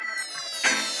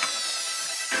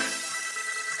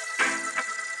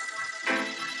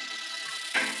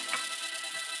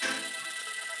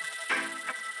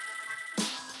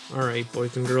All right,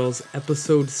 boys and girls,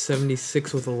 episode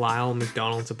 76 with Lyle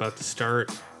McDonald's about to start.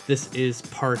 This is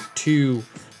part 2,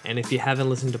 and if you haven't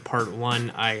listened to part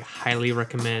 1, I highly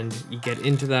recommend you get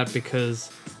into that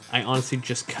because I honestly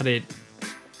just cut it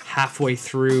halfway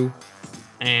through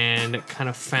and kind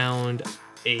of found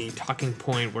a talking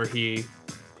point where he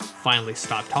finally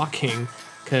stopped talking,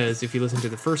 because if you listen to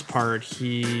the first part,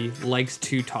 he likes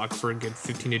to talk for a good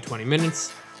 15 to 20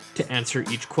 minutes to answer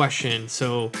each question.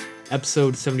 So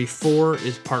episode 74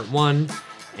 is part 1,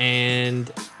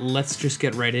 and let's just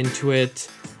get right into it,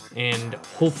 and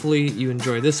hopefully you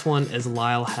enjoy this one, as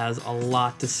Lyle has a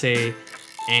lot to say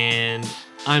and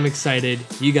I'm excited.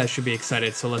 You guys should be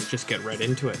excited, so let's just get right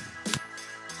into it.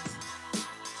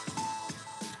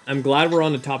 I'm glad we're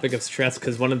on the topic of stress,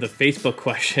 because one of the Facebook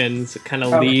questions kind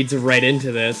of leads right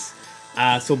into this.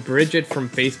 So Bridget from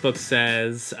Facebook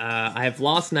says, I have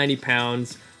lost 90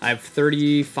 pounds. I have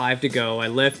 35 to go. I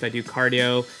lift, I do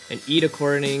cardio, and eat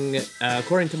according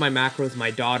to my macros my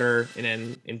daughter,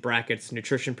 and in brackets,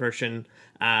 nutrition person,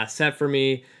 set for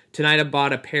me. Tonight I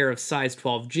bought a pair of size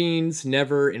 12 jeans.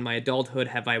 Never in my adulthood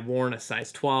have I worn a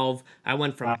size 12. I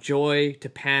went from joy to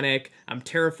panic. I'm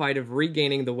terrified of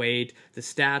regaining the weight. The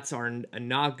stats are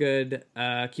not good,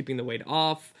 keeping the weight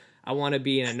off. I want to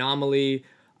be an anomaly.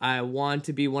 I want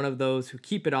to be one of those who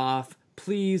keep it off.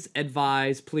 Please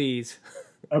advise, please.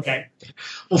 Okay.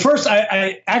 Well, first,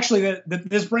 I actually,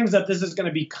 this brings up, this is going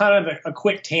to be kind of a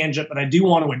quick tangent, but I do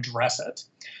want to address it.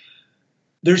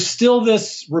 There's still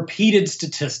this repeated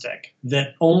statistic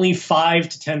that only 5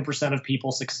 to 10% of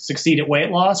people succeed at weight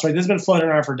loss, right? This has been floating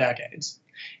around for decades.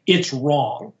 It's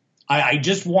wrong. I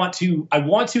want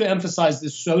to emphasize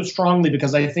this so strongly,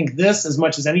 because I think this, as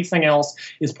much as anything else,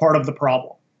 is part of the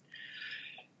problem.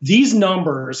 These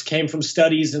numbers came from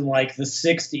studies in like the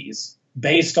 60s,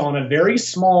 based on a very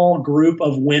small group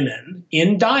of women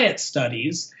in diet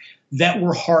studies that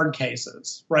were hard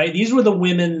cases, right? These were the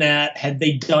women that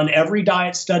they'd done every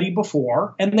diet study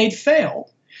before and they'd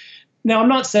failed. Now, I'm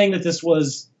not saying that this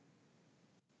was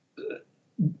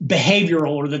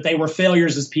behavioral or that they were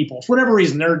failures as people. For whatever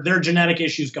reason, there are genetic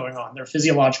issues going on. There are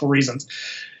physiological reasons.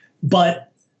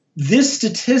 But this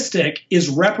statistic is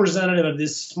representative of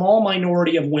this small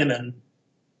minority of women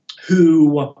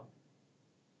who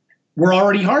were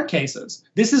already hard cases.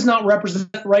 This is not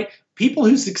representative, right? People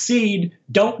who succeed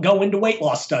don't go into weight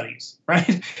loss studies,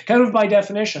 right? Kind of by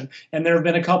definition. And there have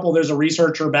been a couple. There's a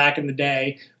researcher back in the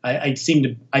day. I think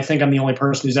I'm the only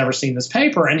person who's ever seen this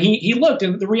paper. And he looked,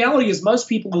 and the reality is most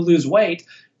people who lose weight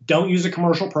don't use a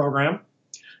commercial program,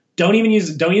 don't use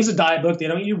a diet book. They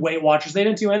don't use Weight Watchers. They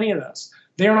didn't do any of this.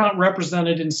 They're not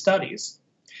represented in studies.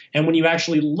 And when you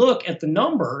actually look at the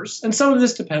numbers, and some of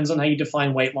this depends on how you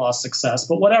define weight loss success,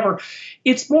 but whatever,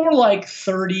 it's more like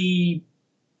 30%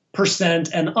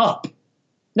 and up.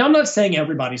 Now, I'm not saying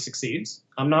everybody succeeds.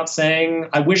 I'm not saying,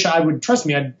 I wish I would, trust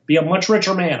me, I'd be a much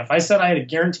richer man. If I said I had a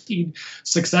guaranteed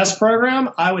success program,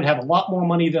 I would have a lot more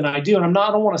money than I do. And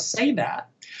I don't want to say that.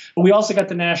 But we also got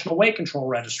the National Weight Control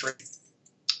Registry,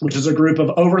 which is a group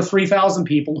of over 3,000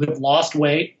 people who have lost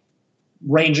weight,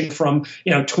 ranging from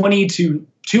 20 to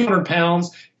 200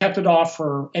 pounds, kept it off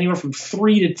for anywhere from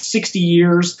 3 to 60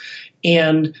 years.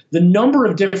 And the number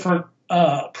of different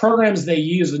programs they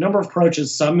use, the number of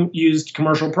approaches, some used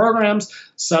commercial programs,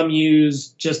 some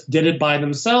just did it by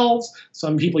themselves.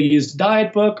 Some people used a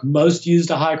diet book, most used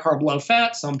a high carb, low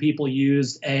fat. Some people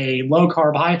used a low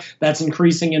carb, high. That's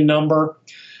increasing in number.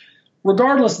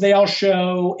 Regardless, they all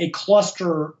show a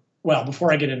cluster. Well,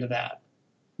 before I get into that,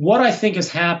 what I think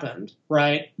has happened,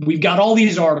 right? We've got all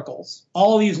these articles,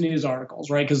 all these news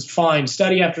articles, right? Because fine,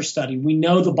 study after study, we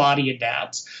know the body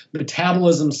adapts,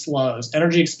 metabolism slows,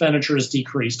 energy expenditure is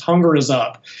decreased, hunger is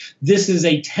up. This is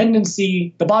a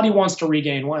tendency, the body wants to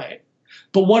regain weight.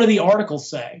 But what do the articles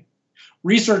say?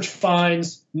 Research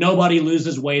finds nobody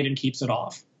loses weight and keeps it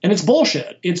off. And it's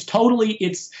bullshit.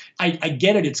 I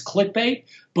get it, it's clickbait,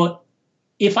 but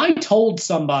if I told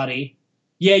somebody,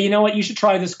 yeah, you know what, you should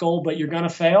try this goal, but you're going to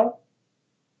fail,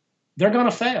 they're going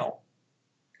to fail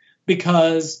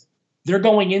because they're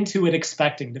going into it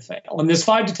expecting to fail. And this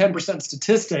 5 to 10%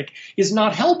 statistic is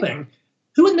not helping.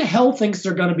 Who in the hell thinks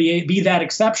they're going to be that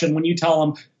exception when you tell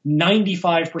them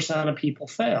 95% of people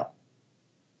fail?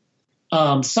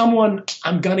 I'm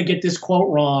going to get this quote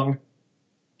wrong.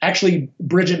 Actually,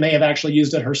 Bridget may have actually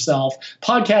used it herself.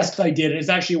 Podcast I did, it's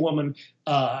actually a woman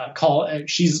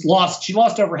she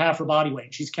lost over half her body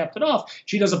weight. She's kept it off.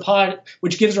 She does a pod,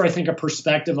 which gives her, I think, a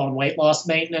perspective on weight loss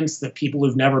maintenance that people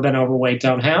who've never been overweight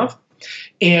don't have.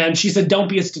 And she said, don't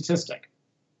be a statistic,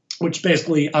 which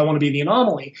basically I want to be the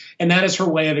anomaly. And that is her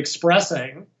way of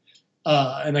expressing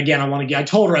And again, I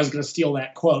told her I was going to steal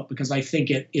that quote because I think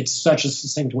it's such a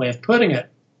succinct way of putting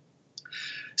it.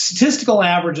 Statistical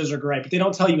averages are great, but they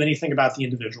don't tell you anything about the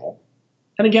individual.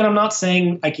 And again, I'm not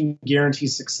saying I can guarantee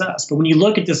success, but when you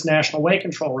look at this National Weight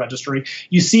Control Registry,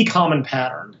 you see common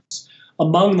patterns.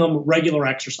 Among them, regular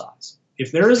exercise.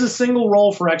 If there is a single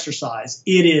role for exercise,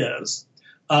 it is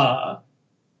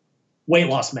weight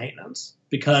loss maintenance,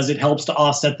 because it helps to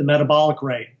offset the metabolic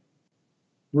rate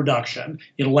reduction.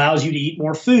 It allows you to eat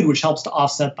more food, which helps to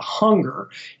offset the hunger.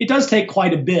 It does take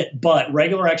quite a bit, but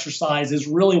regular exercise is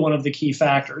really one of the key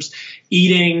factors.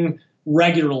 Eating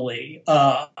regularly.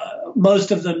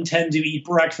 Most of them tend to eat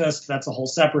breakfast. That's a whole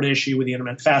separate issue with the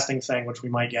intermittent fasting thing, which we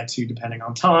might get to depending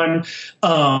on time.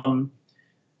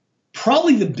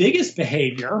 Probably the biggest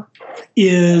behavior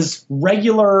is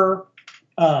regular,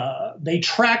 they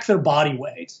track their body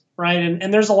weight, right?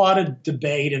 And there's a lot of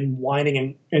debate and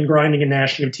whining and grinding and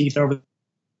gnashing of teeth over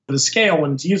the scale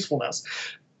and its usefulness.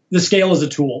 The scale is a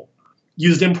tool.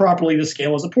 Used improperly, the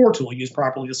scale is a poor tool. Used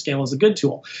properly, the scale is a good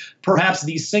tool. Perhaps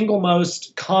the single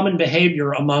most common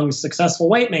behavior among successful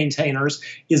weight maintainers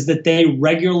is that they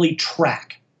regularly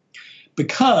track.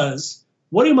 Because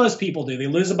what do most people do? They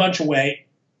lose a bunch of weight.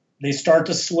 They start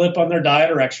to slip on their diet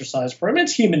or exercise program.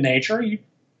 It's human nature. You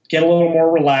get a little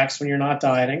more relaxed when you're not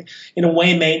dieting. In a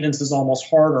way, maintenance is almost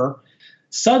harder.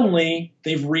 Suddenly,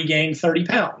 they've regained 30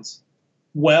 pounds.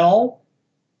 Well,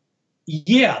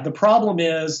 yeah, the problem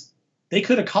is they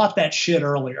could have caught that shit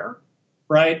earlier,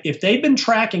 right? If they'd been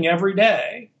tracking every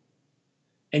day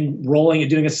and doing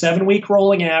a 7-week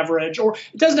rolling average, or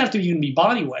it doesn't have to even be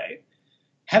body weight,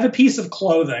 have a piece of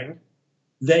clothing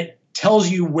that tells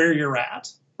you where you're at,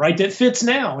 right? That fits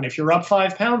now. And if you're up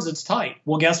 5 pounds, it's tight.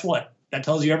 Well, guess what? That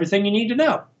tells you everything you need to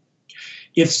know.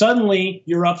 If suddenly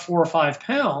you're up 4 or 5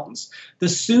 pounds, the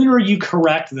sooner you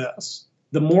correct this,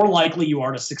 the more likely you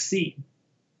are to succeed.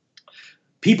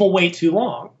 People wait too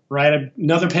long, right?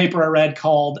 Another paper I read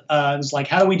called, it was like,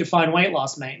 how do we define weight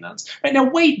loss maintenance? Right now,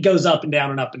 weight goes up and down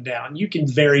and up and down. You can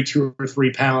vary 2 or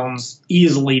 3 pounds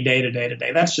easily day to day to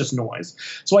day. That's just noise.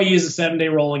 So I use a 7-day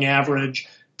rolling average.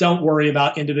 Don't worry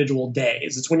about individual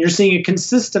days. It's when you're seeing a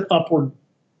consistent upward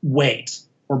weight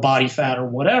or body fat or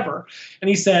whatever. And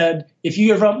he said, if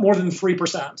you have up more than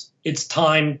 3%, it's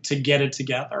time to get it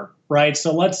together, right?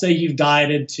 So let's say you've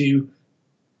dieted to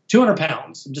 200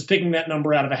 pounds. I'm just picking that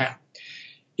number out of a hat.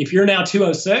 If you're now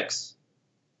 206,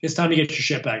 it's time to get your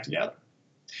shit back together.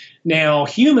 Now,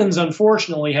 humans,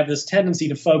 unfortunately, have this tendency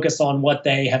to focus on what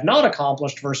they have not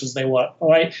accomplished versus they what, all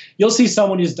right? You'll see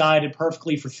someone who's dieted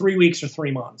perfectly for 3 weeks or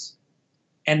 3 months,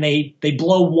 and they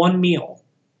blow one meal.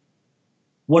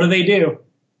 What do?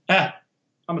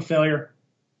 I'm a failure.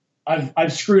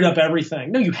 I've screwed up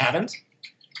everything. No, you haven't.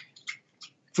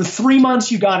 For 3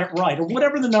 months, you got it right, or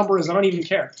whatever the number is. I don't even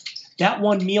care. That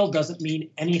one meal doesn't mean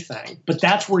anything, but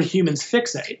that's where humans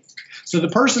fixate. So the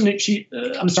person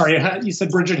that I'm sorry, you said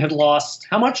Bridget had lost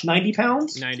how much? 90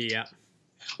 pounds? 90, yeah.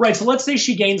 Right. So let's say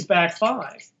she gains back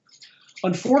 5.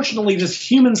 Unfortunately, this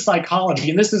human psychology,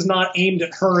 and this is not aimed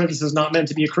at her, this is not meant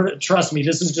to be trust me,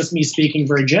 this is just me speaking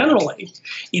very generally.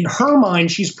 In her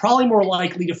mind, she's probably more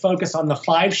likely to focus on the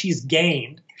 5 she's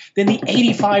gained than the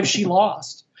 85 she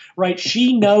lost. Right?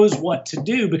 She knows what to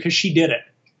do because she did it.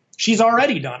 She's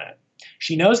already done it.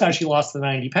 She knows how she lost the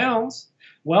 90 pounds.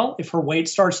 Well, if her weight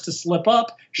starts to slip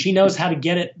up, she knows how to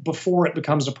get it before it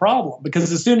becomes a problem.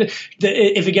 Because as soon as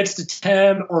if it gets to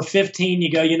 10 or 15,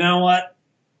 you go, you know what?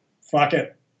 Fuck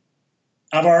it.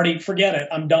 Forget it.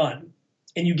 I'm done.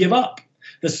 And you give up.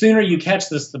 The sooner you catch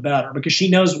this, the better, because she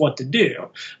knows what to do,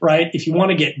 right? If you want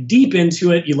to get deep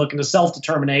into it, you look into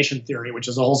self-determination theory, which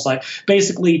is a whole side.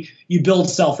 Basically, you build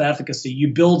self-efficacy, you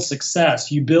build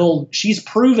success, she's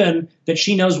proven that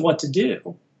she knows what to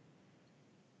do.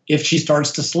 If she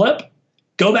starts to slip,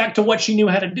 go back to what she knew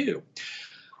how to do.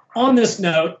 On this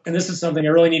note, and this is something I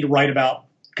really need to write about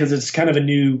because it's kind of a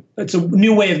new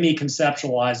way of me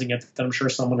conceptualizing it that I'm sure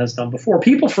someone has done before.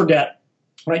 People forget,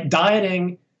 right?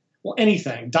 Dieting. Well,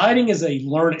 anything. Dieting is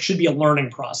it should be a learning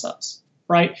process,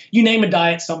 right? You name a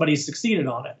diet, somebody's succeeded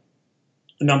on it.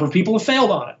 A number of people have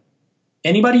failed on it.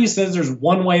 Anybody who says there's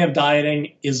one way of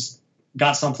dieting is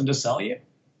got something to sell you.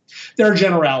 There are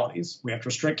generalities. We have to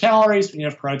restrict calories, we need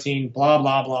enough protein, blah,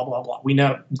 blah, blah, blah, blah. We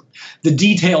know the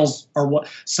details are what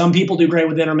some people do great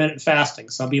with intermittent fasting.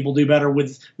 Some people do better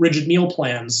with rigid meal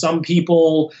plans. Some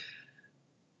people,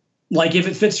 like if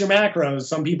it fits your macros,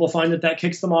 some people find that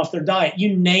kicks them off their diet.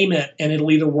 You name it, and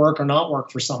it'll either work or not work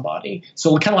for somebody.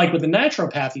 So kind of like with the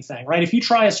naturopathy thing, right? If you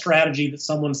try a strategy that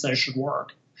someone says should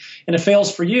work, and it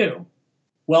fails for you,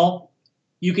 well,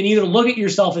 you can either look at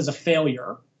yourself as a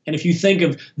failure And if you think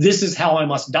of this is how I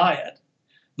must diet,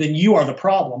 then you are the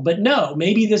problem. But no,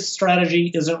 maybe this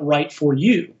strategy isn't right for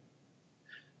you.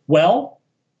 Well,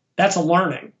 that's a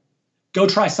learning. Go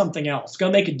try something else.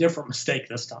 Go make a different mistake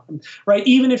this time, right?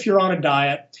 Even if you're on a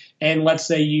diet and let's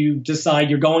say you decide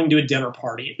you're going to a dinner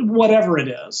party, whatever it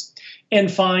is,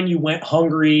 and fine, you went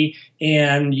hungry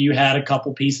and you had a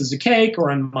couple pieces of cake,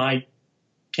 or in my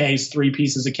case, 3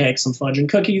 pieces of cake, some fudge and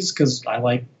cookies, because I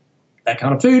like that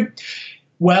kind of food.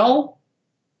 Well,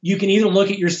 you can either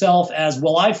look at yourself as,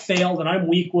 well, I failed and I'm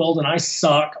weak-willed and I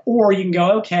suck, or you can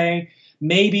go, okay,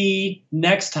 maybe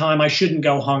next time I shouldn't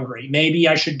go hungry. Maybe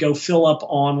I should go fill up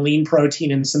on lean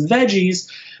protein and some veggies,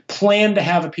 plan to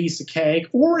have a piece of cake.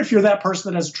 Or if you're that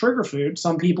person that has a trigger food,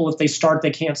 some people, if they start,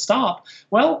 they can't stop.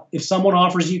 Well, if someone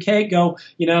offers you cake, go,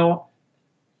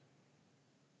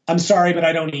 I'm sorry, but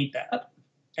I don't eat that.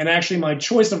 And actually, my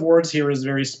choice of words here is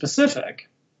very specific.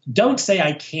 Don't say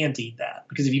I can't eat that,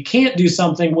 because if you can't do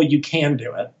something, well, you can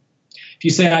do it. If you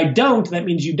say I don't, that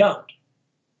means you don't.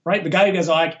 Right? The guy who goes,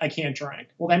 oh, I can't drink.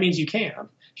 Well, that means you can.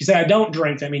 If you say I don't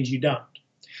drink, that means you don't.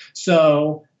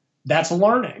 So that's a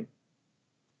learning.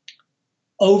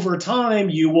 Over time,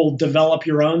 you will develop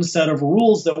your own set of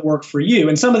rules that work for you.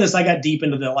 And some of this, I got deep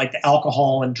into the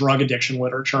alcohol and drug addiction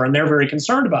literature, and they're very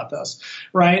concerned about this,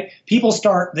 right? People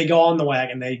they go on the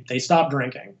wagon, they stop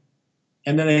drinking.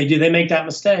 And then they make that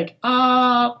mistake.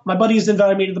 My buddies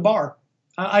invited me to the bar.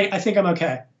 I think I'm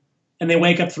okay. And they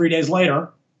wake up 3 days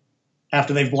later,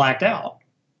 after they've blacked out.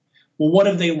 Well, what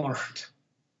have they learned?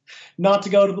 Not to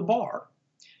go to the bar.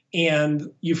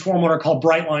 And you form what are called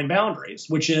bright line boundaries,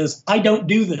 which is, I don't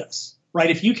do this, right?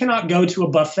 If you cannot go to a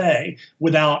buffet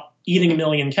without eating 1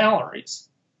 million calories,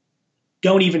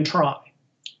 don't even try.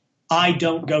 I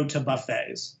don't go to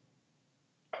buffets.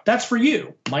 That's for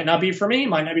you. Might not be for me,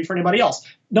 might not be for anybody else.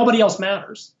 Nobody else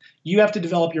matters. You have to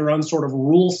develop your own sort of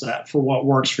rule set for what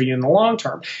works for you in the long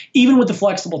term, even with the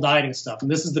flexible dieting stuff.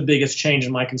 And this is the biggest change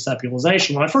in my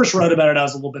conceptualization. When I first wrote about it, I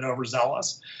was a little bit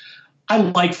overzealous. I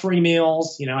like free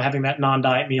meals, having that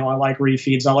non-diet meal. I like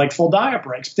refeeds. I like full diet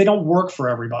breaks. But they don't work for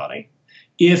everybody.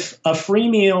 If a free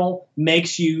meal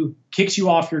kicks you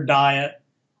off your diet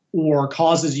or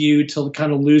causes you to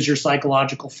kind of lose your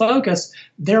psychological focus,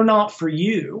 they're not for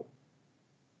you.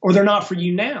 Or they're not for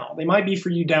you now. They might be for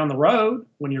you down the road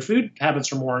when your food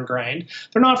habits are more ingrained.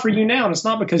 They're not for you now, and it's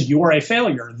not because you're a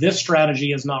failure. This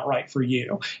strategy is not right for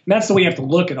you. And that's the way you have to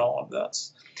look at all of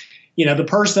this. The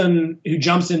person who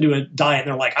jumps into a diet and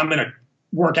they're like, I'm going to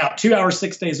work out 2 hours,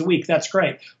 6 days a week. That's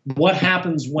great. What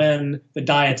happens when the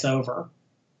diet's over?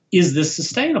 Is this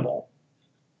sustainable?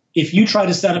 If you try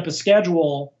to set up a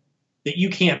schedule that you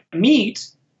can't meet,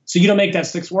 so you don't make that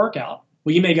 6th workout,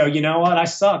 well, you may go, you know what, I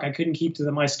suck. I couldn't keep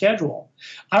to my schedule.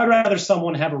 I would rather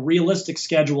someone have a realistic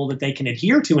schedule that they can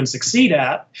adhere to and succeed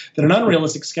at than an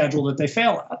unrealistic schedule that they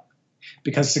fail at.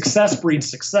 Because success breeds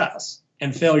success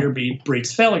and failure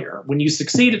breeds failure. When you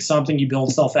succeed at something, you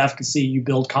build self-efficacy, you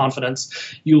build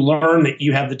confidence, you learn that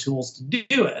you have the tools to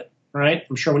do it, right?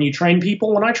 I'm sure when I train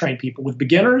people with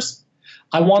beginners,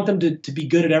 I want them to be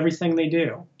good at everything they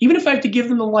do. Even if I have to give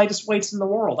them the lightest weights in the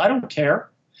world, I don't care.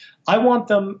 I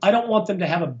don't want them to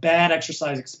have a bad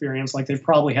exercise experience like they've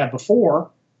probably had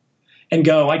before and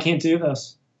go, I can't do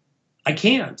this. I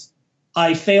can't.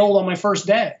 I failed on my first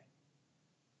day.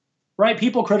 Right?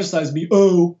 People criticize me.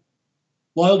 Oh,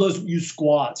 Lyle doesn't use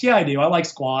squats. Yeah, I do. I like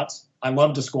squats. I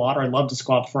love to squat, or I loved to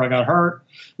squat before I got hurt.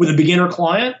 With a beginner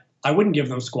client, I wouldn't give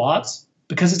them squats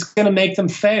because it's going to make them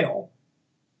fail.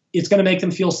 It's going to make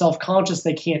them feel self-conscious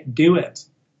they can't do it.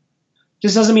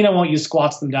 Just doesn't mean I won't use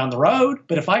squats them down the road,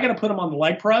 but if I got to put them on the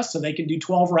leg press so they can do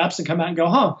 12 reps and come out and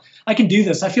go, I can do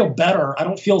this. I feel better. I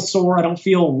don't feel sore. I don't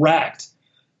feel wrecked.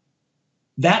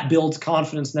 That builds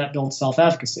confidence and that builds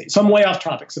self-efficacy. So I'm way off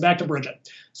topic. So back to Bridget.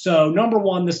 So number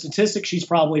one, the statistic, she's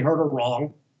probably heard her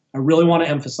wrong. I really want to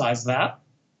emphasize that.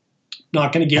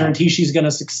 Not going to guarantee she's going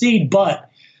to succeed, but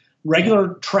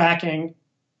regular tracking,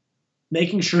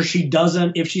 making sure she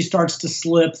doesn't, if she starts to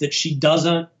slip, that she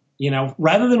doesn't,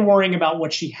 rather than worrying about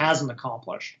what she hasn't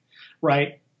accomplished,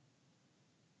 right?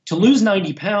 To lose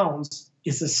 90 pounds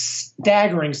is a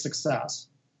staggering success.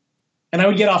 And I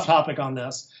would get off topic on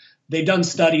this. They've done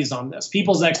studies on this.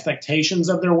 People's expectations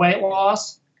of their weight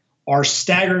loss are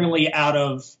staggeringly out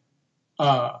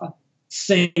of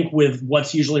sync with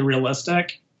what's usually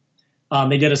realistic.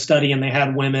 They did a study and they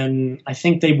had women, I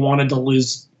think they wanted to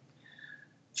lose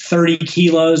 30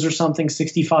 kilos or something,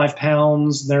 65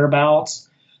 pounds, thereabouts.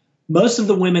 Most of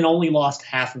the women only lost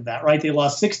half of that, right? They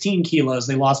lost 16 kilos.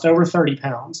 They lost over 30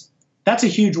 pounds. That's a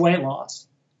huge weight loss.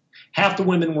 Half the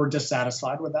women were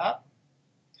dissatisfied with that,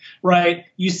 right?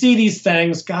 You see these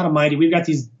things, God almighty, we've got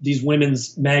these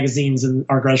women's magazines in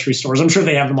our grocery stores. I'm sure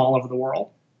they have them all over the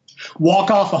world. Walk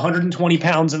off 120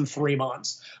 pounds in 3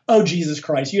 months. Oh, Jesus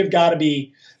Christ. You have got to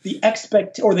be the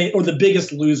or the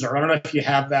biggest loser. I don't know if you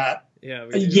have that. Yeah.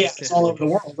 It's all over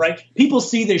the world, right? People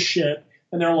see this shit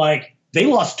and they're like, they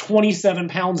lost 27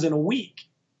 pounds in a week.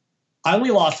 I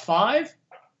only lost 5?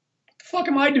 What the fuck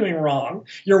am I doing wrong?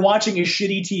 You're watching a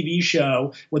shitty TV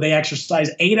show where they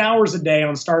exercise 8 hours a day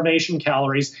on starvation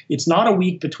calories. It's not a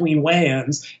week between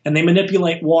weigh-ins, and they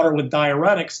manipulate water with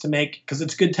diuretics because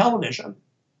it's good television.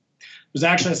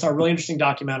 I saw a really interesting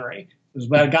documentary. It was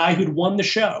about a guy who'd won the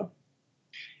show.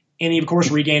 And he, of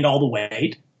course, regained all the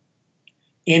weight.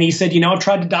 And he said, I've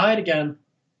tried to diet again,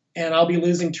 and I'll be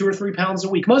losing 2 or 3 pounds a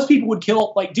week. Most people would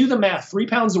do the math. 3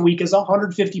 pounds a week is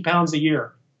 150 pounds a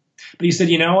year. But he said,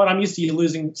 you know what? I'm used to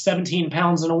losing 17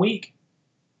 pounds in a week.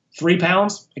 3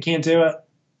 pounds? I can't do it.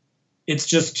 It's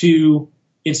too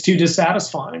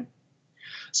dissatisfying.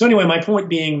 So anyway, my point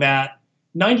being that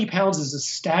 90 pounds is a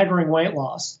staggering weight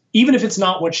loss, even if it's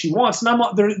not what she wants. And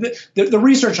the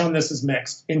research on this is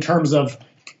mixed in terms of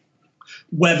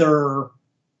whether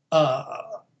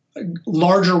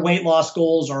larger weight loss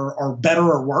goals are better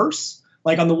or worse.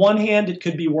 Like on the one hand, it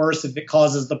could be worse if it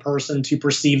causes the person to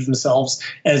perceive themselves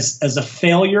as a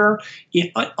failure.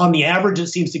 On the average, it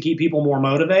seems to keep people more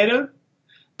motivated.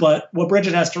 But what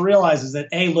Bridget has to realize is that,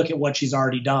 A, look at what she's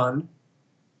already done.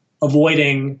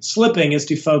 Avoiding slipping is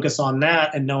to focus on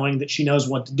that and knowing that she knows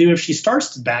what to do if she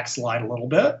starts to backslide a little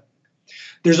bit.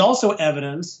 There's also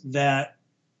evidence that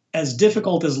as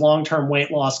difficult as long-term weight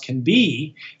loss can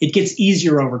be, it gets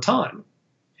easier over time.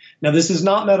 Now, this is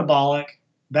not metabolic.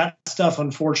 That stuff,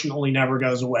 unfortunately, never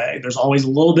goes away. There's always a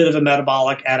little bit of a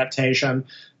metabolic adaptation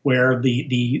where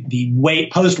the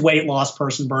post-weight loss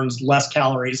person burns less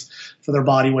calories for their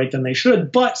body weight than they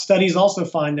should. But studies also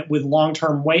find that with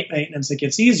long-term weight maintenance, it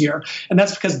gets easier. And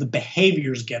that's because the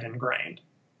behaviors get ingrained.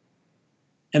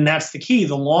 And that's the key.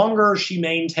 The longer she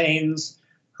maintains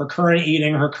her current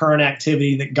eating, her current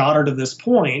activity that got her to this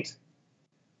point,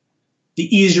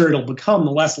 the easier it'll become,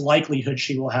 the less likelihood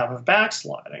she will have of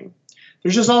backsliding.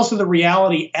 There's just also the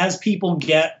reality as people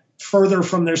get further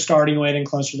from their starting weight and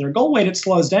closer to their goal weight, it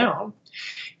slows down.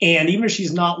 And even if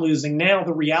she's not losing now,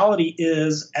 the reality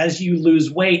is as you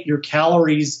lose weight, your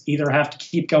calories either have to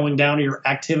keep going down or your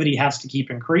activity has to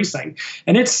keep increasing.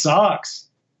 And it sucks.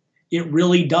 It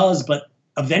really does. But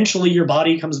eventually your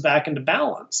body comes back into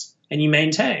balance and you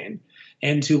maintain.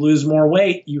 And to lose more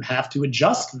weight, you have to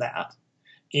adjust that.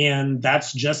 And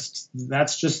that's just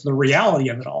the reality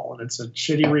of it all. And it's a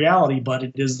shitty reality, but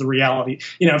it is the reality.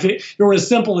 If it were as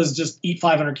simple as just eat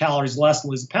 500 calories less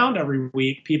and lose a pound every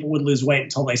week, people would lose weight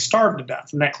until they starve to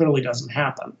death. And that clearly doesn't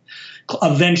happen.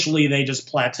 Eventually, they just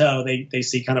plateau. They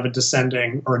see kind of a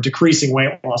descending or a decreasing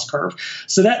weight loss curve.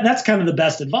 So that's kind of the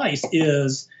best advice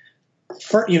is,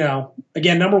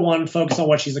 again, number one, focus on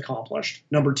what she's accomplished.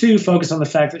 Number two, focus on the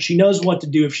fact that she knows what to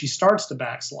do if she starts to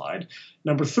backslide.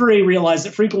 Number three, realize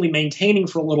that frequently maintaining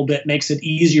for a little bit makes it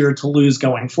easier to lose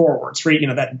going forwards.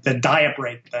 The diet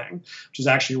break thing, which is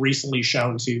actually recently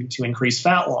shown to increase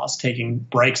fat loss, taking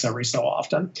breaks every so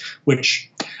often,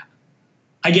 which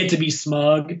I get to be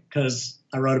smug because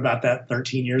I wrote about that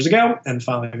 13 years ago, and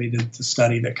finally they did the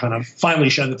study that kind of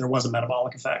finally showed that there was a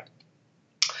metabolic effect.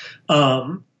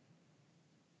 Where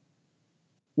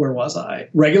was I?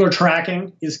 Regular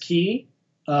tracking is key.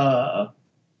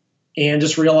 And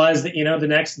just realize that,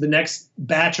 the next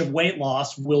batch of weight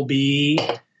loss will be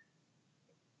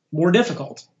more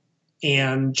difficult.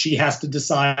 And she has to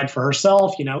decide for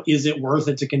herself, is it worth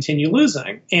it to continue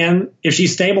losing? And if she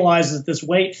stabilizes this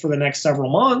weight for the next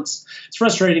several months, as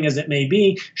frustrating as it may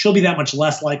be, she'll be that much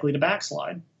less likely to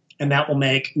backslide. And that will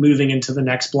make moving into the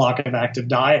next block of active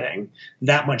dieting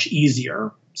that much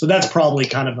easier. So that's probably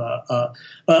kind of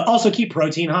also keep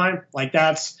protein high.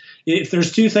 If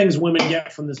there's two things women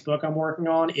get from this book I'm working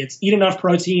on, it's eat enough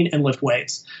protein and lift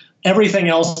weights. Everything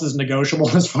else is negotiable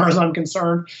as far as I'm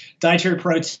concerned. Dietary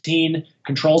protein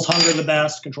controls hunger the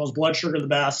best, controls blood sugar the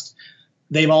best.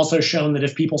 They've also shown that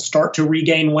if people start to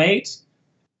regain weight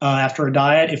after a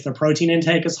diet, if their protein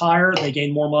intake is higher, they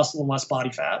gain more muscle and less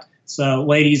body fat. So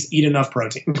ladies, eat enough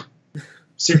protein.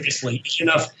 Seriously, eat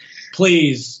enough.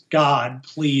 Please, God,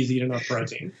 please eat enough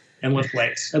protein and lift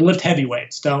weights and lift heavy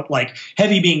weights. Don't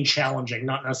heavy being challenging,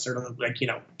 not necessarily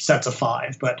sets of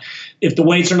 5. But if the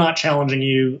weights are not challenging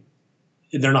you,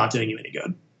 they're not doing you any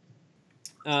good.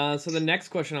 So the next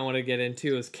question I want to get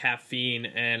into is caffeine.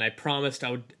 And I promised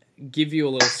I would give you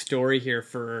a little story here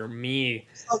for me.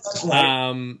 Oh, that's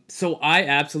right. So I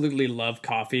absolutely love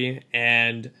coffee.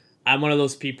 And I'm one of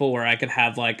those people where I could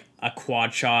have like a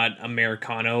quad shot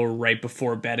Americano right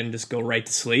before bed and just go right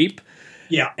to sleep.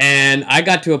 Yeah. And I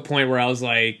got to a point where I was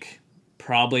like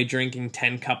probably drinking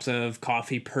 10 cups of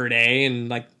coffee per day, and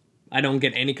like I don't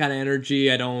get any kind of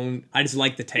energy. I just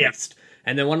like the taste. Yeah.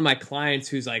 And then one of my clients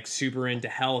who's like super into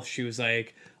health, she was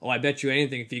like, "Oh, I bet you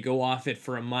anything if you go off it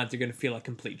for a month, you're going to feel like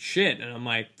complete shit." And I'm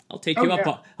like, I'll take you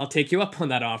up on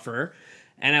that offer.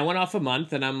 And I went off a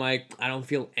month and I'm like, I don't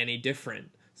feel any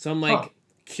different. So I'm like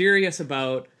curious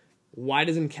about why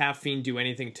doesn't caffeine do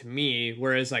anything to me?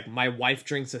 Whereas like my wife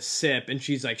drinks a sip and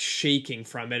she's like shaking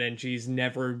from it, and she's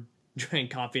never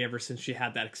drank coffee ever since she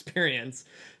had that experience.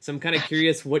 So I'm kind of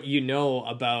curious what you know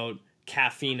about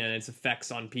caffeine and its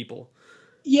effects on people.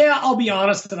 Yeah, I'll be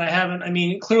honest that I haven't. I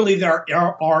mean, clearly there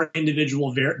are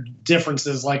individual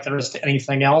differences like there is to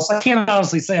anything else. I can't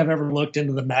honestly say I've ever looked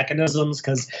into the mechanisms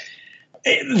because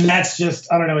that's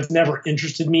just, I don't know, it's never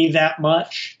interested me that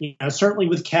much. You know, certainly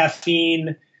with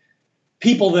caffeine,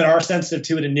 people that are sensitive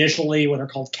to it initially, what are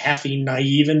called caffeine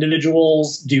naive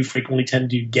individuals, do frequently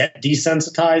tend to get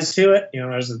desensitized to it. You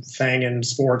know, there's a thing in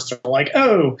sports, they're like,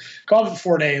 oh, go for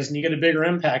 4 days and you get a bigger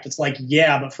impact. It's like,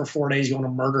 yeah, but for 4 days you want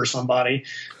to murder somebody.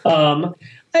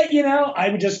 You know, I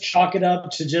would just chalk it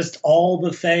up to just all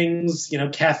the things. You know,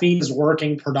 caffeine is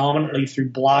working predominantly through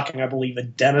blocking, I believe,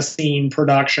 adenosine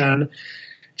production.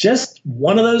 Just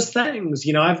one of those things.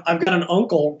 You know, I've got an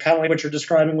uncle, kind of like what you're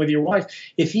describing with your wife.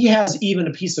 If he has even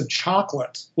a piece of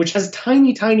chocolate, which has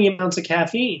tiny, tiny amounts of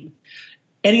caffeine,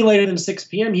 any later than 6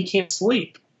 p.m., he can't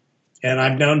sleep. And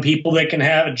I've known people that can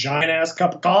have a giant-ass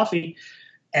cup of coffee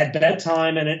at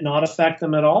bedtime and it not affect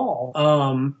them at all.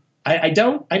 I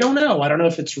don't know. I don't know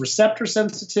if it's receptor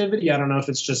sensitivity. I don't know if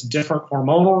it's just different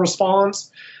hormonal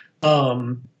response.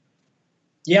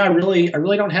 Yeah, I really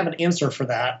don't have an answer for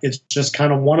that. It's just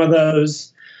kind of one of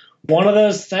those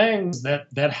things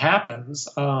that happens.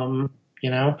 You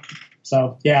know,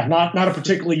 so yeah, not a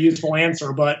particularly useful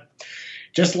answer, but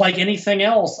just like anything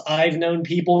else, I've known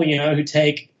people, you know, who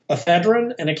take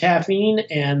ephedrine and a caffeine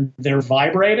and they're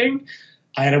vibrating.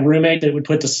 I had a roommate that would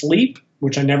put to sleep,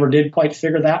 which I never did quite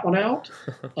figure that one out.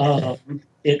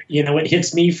 It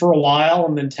hits me for a while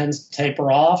and then tends to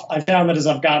taper off. I found that as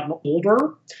I've gotten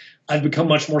older, I've become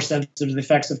much more sensitive to the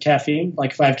effects of caffeine.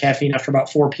 Like if I have caffeine after about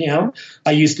 4 p.m.,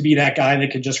 I used to be that guy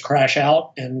that could just crash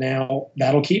out, and now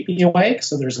that'll keep me awake.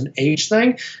 So there's an age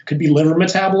thing. Could be liver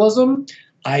metabolism.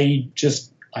 I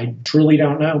truly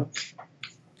don't know.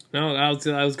 No, I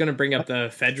was going to bring up the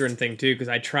ephedrine thing too, because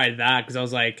I tried that because I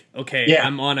was like, okay, yeah.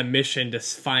 I'm on a mission to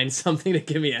find something to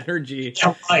give me energy.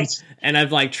 Yeah, right. And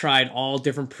I've like tried all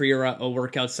different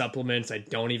pre-workout supplements. I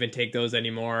don't even take those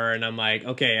anymore. And I'm like,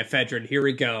 okay, ephedrine, here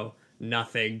we go.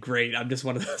 Nothing. Great. I'm just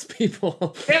one of those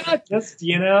people. Yeah, just,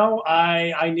 you know,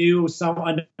 I knew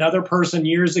another person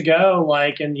years ago,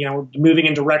 like, and, you know, moving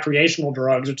into recreational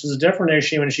drugs, which is a different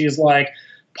issue. And she's like,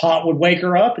 pot would wake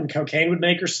her up and cocaine would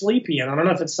make her sleepy. And I don't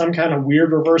know if it's some kind of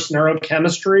weird reverse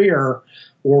neurochemistry or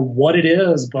what it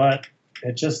is, but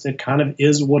it kind of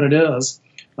is what it is.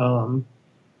 All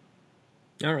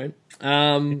right.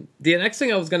 The next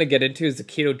thing I was going to get into is the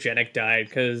ketogenic diet,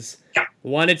 because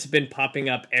one, it's been popping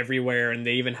up everywhere, and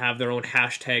they even have their own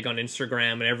hashtag on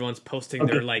Instagram, and everyone's posting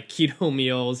their like keto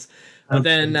meals. But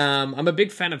then I'm a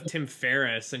big fan of Tim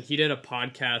Ferriss, and he did a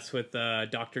podcast with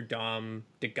Dr. Dom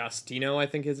DeGustino, I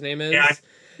think his name is.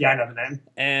 Yeah, I know the name.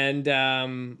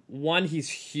 And one, he's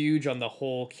huge on the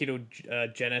whole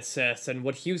ketogenesis, and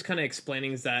what he was kind of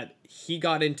explaining is that he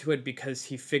got into it because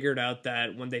he figured out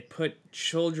that when they put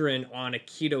children on a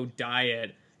keto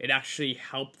diet, it actually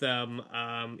helped them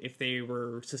if they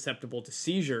were susceptible to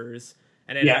seizures,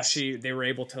 and they were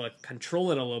able to like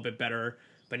control it a little bit better.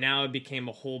 But now it became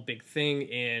a whole big thing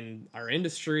in our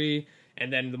industry.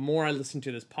 And then the more I listen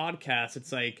to this podcast,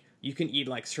 it's like you can eat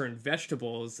like certain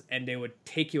vegetables and they would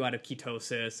take you out of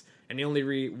ketosis. And the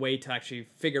only way to actually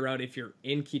figure out if you're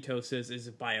in ketosis is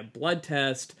by a blood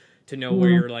test to know where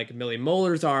your like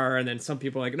millimolars are. And then some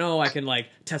people are like, no, I can like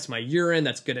test my urine.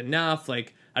 That's good enough.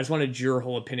 Like, I just wanted your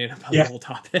whole opinion about the whole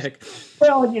topic.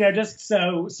 Well, you know, just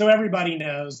so everybody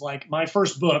knows, like my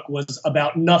first book was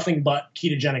about nothing but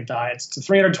ketogenic diets. It's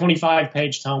a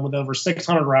 325-page tome with over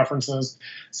 600 references.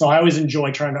 So I always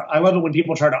enjoy I love it when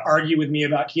people try to argue with me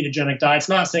about ketogenic diets.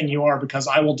 Not saying you are, because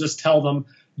I will just tell them,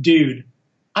 dude,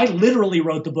 I literally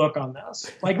wrote the book on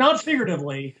this. Like, not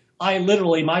figuratively.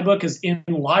 My book is in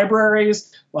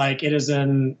libraries, like it is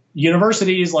in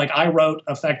universities. Like I wrote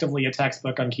effectively a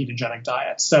textbook on ketogenic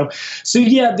diets. So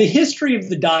yeah, the history of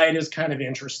the diet is kind of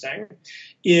interesting.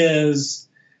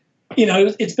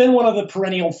 It's been one of the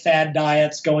perennial fad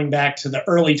diets going back to the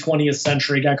early 20th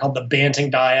century, a guy called the Banting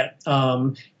diet.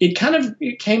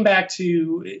 It came back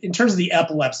to, in terms of the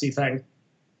epilepsy thing,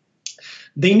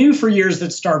 they knew for years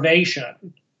that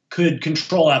starvation could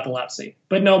control epilepsy,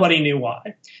 but nobody knew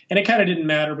why. And it kind of didn't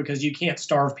matter because you can't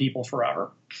starve people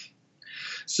forever.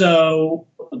 So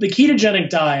the ketogenic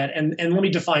diet, and let me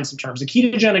define some terms. The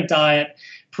ketogenic diet,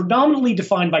 predominantly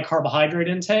defined by carbohydrate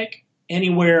intake,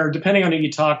 anywhere, depending on who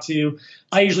you talk to.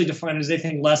 I usually define it as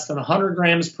anything less than 100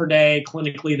 grams per day.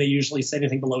 Clinically, they usually say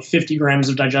anything below 50 grams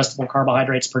of digestible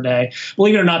carbohydrates per day.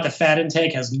 Believe it or not, the fat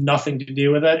intake has nothing to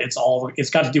do with it. It's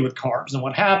got to do with carbs. And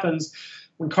what happens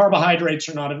when carbohydrates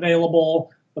are not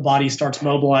available, the body starts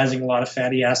mobilizing a lot of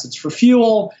fatty acids for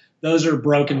fuel. Those are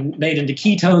made into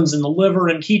ketones in the liver,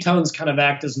 and ketones kind of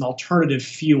act as an alternative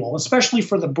fuel, especially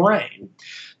for the brain.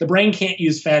 The brain can't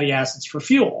use fatty acids for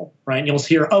fuel, right? And you'll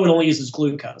hear, oh, it only uses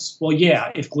glucose. Well,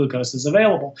 yeah, if glucose is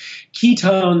available.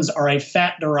 Ketones are a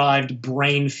fat-derived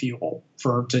brain fuel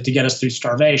to get us through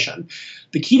starvation.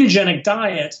 The ketogenic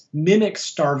diet mimics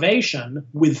starvation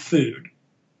with food.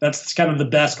 That's kind of the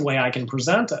best way I can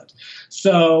present it.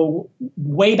 So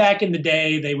way back in the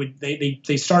day,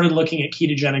 they started looking at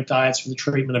ketogenic diets for the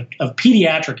treatment of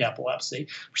pediatric epilepsy.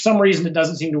 For some reason, it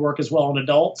doesn't seem to work as well in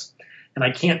adults. And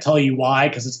I can't tell you why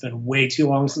because it's been way too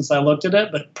long since I looked at it,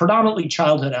 but predominantly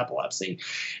childhood epilepsy.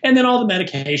 And then all the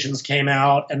medications came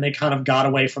out and they kind of got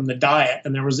away from the diet.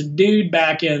 And there was a dude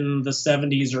back in the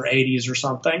 70s or 80s or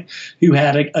something who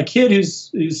had a kid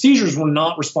whose seizures were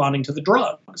not responding to the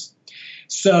drugs.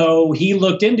 So he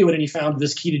looked into it and he found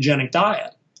this ketogenic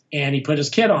diet and he put his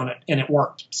kid on it and it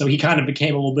worked. So he kind of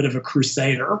became a little bit of a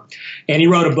crusader. And he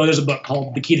wrote a book. There's a book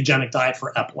called The Ketogenic Diet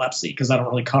for Epilepsy because I don't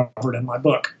really cover it in my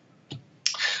book.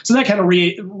 So that kind of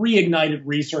reignited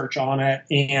research on it.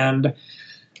 And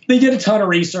they did a ton of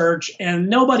research and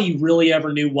nobody really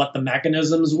ever knew what the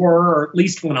mechanisms were, or at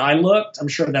least when I looked. I'm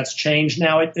sure that's changed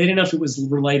now. They didn't know if it was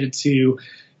related to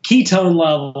ketone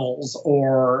levels,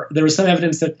 or there was some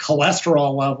evidence that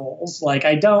cholesterol levels, like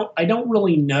I don't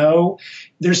really know.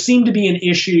 There seemed to be an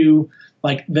issue,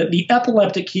 like the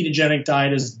epileptic ketogenic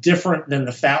diet is different than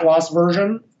the fat loss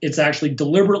version. It's actually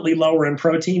deliberately lower in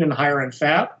protein and higher in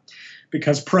fat,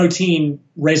 because protein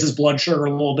raises blood sugar a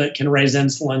little bit, can raise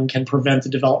insulin, can prevent the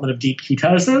development of deep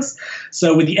ketosis.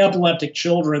 So with the epileptic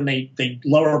children, they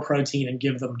lower protein and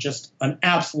give them just an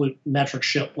absolute metric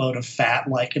shitload of fat.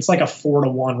 It's like a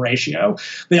 4-to-1 ratio.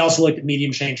 They also looked at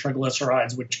medium chain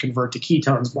triglycerides, which convert to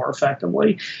ketones more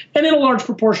effectively. And in a large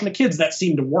proportion of kids, that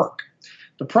seemed to work.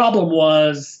 The problem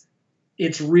was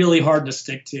it's really hard to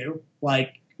stick to.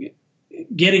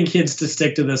 Getting kids to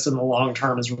stick to this in the long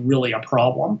term is really a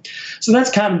problem. So that's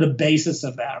kind of the basis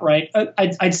of that, right?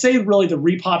 I'd say really the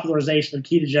repopularization of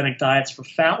ketogenic diets for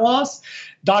fat loss,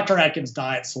 Dr. Atkins'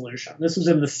 diet solution. This was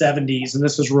in the 70s, and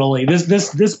this was really,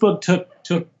 this book took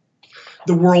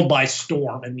the world by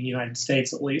storm in the United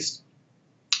States, at least.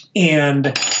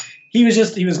 And he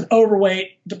was an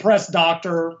overweight, depressed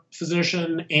doctor,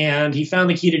 physician, and he found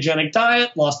the ketogenic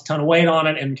diet, lost a ton of weight on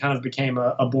it, and kind of became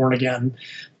a born-again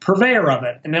purveyor of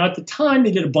it. And now at the time,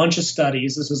 they did a bunch of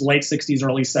studies. This was late 60s,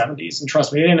 early 70s. And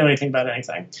trust me, they didn't know anything about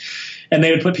anything. And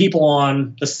they would put people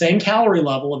on the same calorie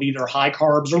level of either high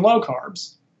carbs or low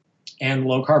carbs. And the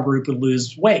low-carb group would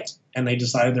lose weight. And they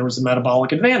decided there was a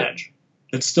metabolic advantage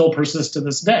that still persists to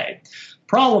this day.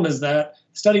 Problem is that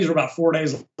studies were about 4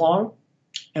 days long.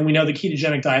 And we know the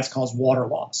ketogenic diets cause water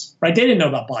loss, right? They didn't know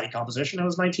about body composition. It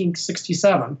was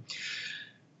 1967.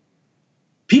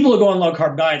 People who go on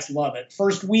low-carb diets love it.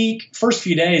 First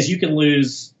few days, you can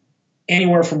lose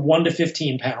anywhere from 1 to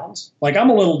 15 pounds. I'm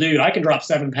a little dude. I can drop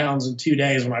 7 pounds in 2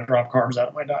 days when I drop carbs out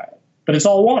of my diet. But it's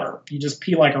all water. You just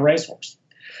pee like a racehorse.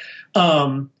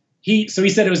 He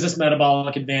said it was this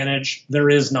metabolic advantage. There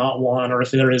is not one, or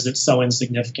if there is, it's so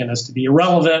insignificant as to be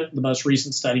irrelevant. The most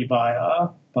recent study by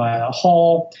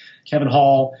Kevin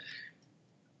Hall,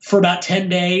 for about 10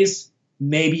 days,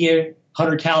 maybe a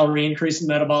 100-calorie increase in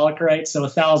metabolic rate, so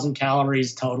 1,000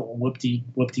 calories total.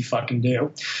 Whoop-de fucking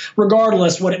do.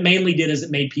 Regardless, what it mainly did is it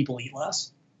made people eat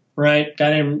less. Right? A guy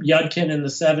named Yudkin in the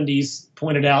 70s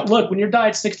pointed out, look, when your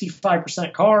diet's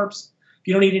 65% carbs, if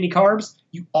you don't eat any carbs,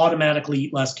 you automatically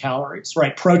eat less calories,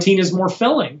 right? Protein is more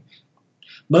filling.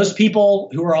 Most people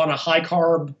who are on a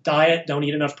high-carb diet don't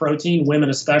eat enough protein, women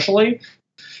especially.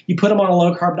 You put them on a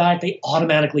low-carb diet, they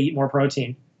automatically eat more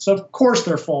protein. So, of course,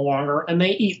 they're full longer, and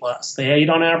they eat less. They eat,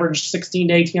 on average,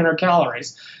 1,600 to 1,800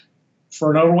 calories.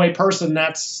 For an overweight person,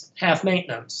 that's half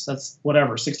maintenance. That's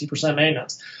 60%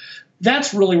 maintenance.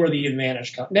 That's really where the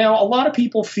advantage comes. Now, a lot of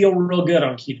people feel real good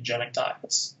on ketogenic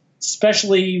diets,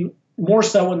 especially more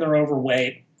so when they're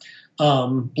overweight.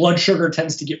 Blood sugar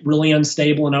tends to get really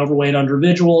unstable in overweight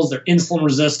individuals. They're insulin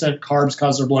resistant. Carbs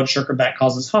cause their blood sugar. That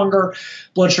causes hunger.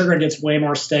 Blood sugar gets way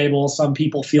more stable. Some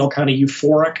people feel kind of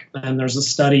euphoric. And there's a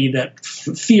study that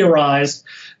theorized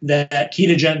that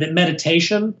that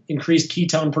meditation increased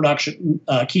ketone production,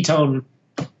 ketone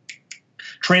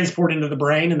transport into the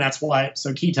brain. And that's why,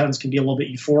 so ketones can be a little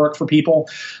bit euphoric for people.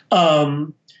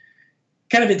 Kind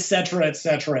of et cetera, et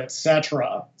cetera, et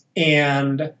cetera.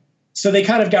 And so they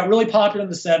kind of got really popular in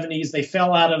the 70s. They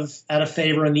fell out of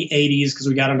favor in the 80s because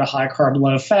we got into high carb,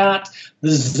 low fat.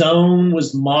 The zone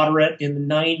was moderate in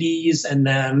the 90s. And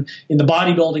then in the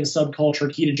bodybuilding subculture,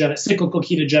 cyclical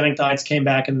ketogenic diets came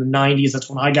back in the 90s. That's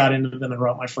when I got into them and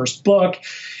wrote my first book.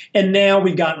 And now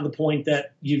we've gotten to the point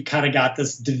that you've kind of got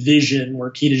this division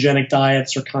where ketogenic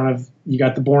diets are kind of, you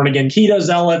got the born again keto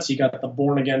zealots, you got the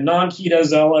born again non-keto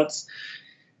zealots.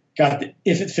 Got the,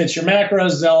 if it fits your macros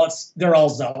zealots, they're all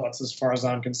zealots as far as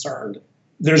I'm concerned.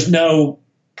 There's no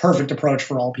perfect approach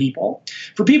for all people.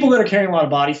 For people that are carrying a lot of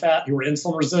body fat who are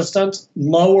insulin resistant,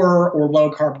 lower or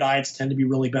low carb diets tend to be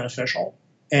really beneficial.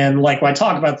 And like when I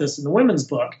talk about this in the women's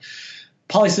book,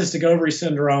 polycystic ovary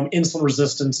syndrome, insulin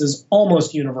resistance is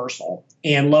almost universal,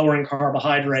 and lowering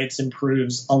carbohydrates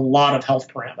improves a lot of health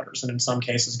parameters. And in some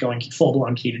cases, going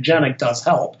full-blown ketogenic does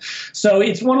help. So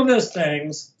it's one of those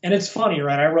things, and it's funny,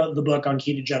 right? I wrote the book on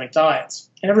ketogenic diets,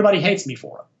 and everybody hates me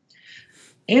for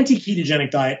it.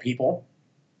 Anti-ketogenic diet people,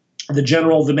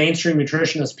 the mainstream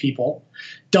nutritionist people,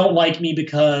 don't like me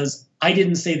because I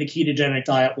didn't say the ketogenic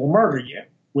diet will murder you,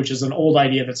 which is an old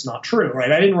idea that's not true, right?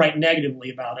 I didn't write negatively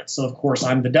about it, so of course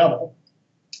I'm the devil.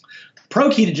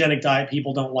 Pro-ketogenic diet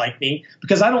people don't like me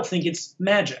because I don't think it's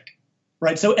magic,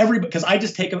 right? So because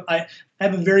I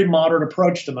have a very moderate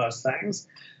approach to most things.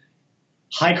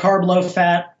 High carb, low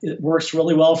fat, it works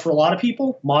really well for a lot of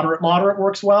people. Moderate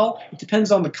works well. It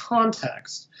depends on the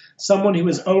context. Someone who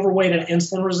is overweight and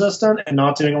insulin resistant and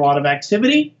not doing a lot of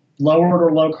activity, lowered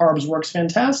or low carbs works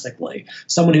fantastically.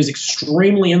 Someone who's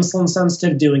extremely insulin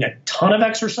sensitive, doing a ton of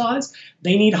exercise,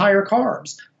 they need higher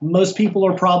carbs. Most people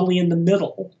are probably in the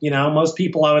middle. Most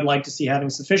people I would like to see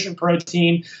having sufficient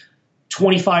protein,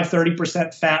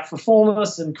 25-30% fat for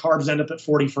fullness, and carbs end up at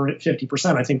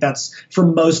 40-50%. I think that's, for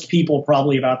most people,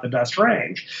 probably about the best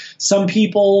range. Some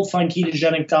people find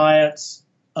ketogenic diets,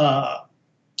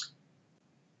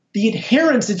 the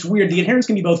adherence, it's weird. The adherence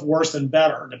can be both worse and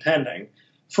better, depending.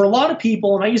 For a lot of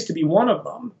people, and I used to be one of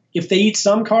them, if they eat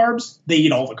some carbs, they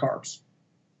eat all the carbs,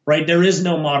 right? There is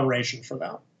no moderation for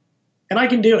them. And I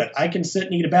can do it. I can sit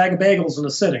and eat a bag of bagels in a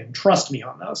sitting. Trust me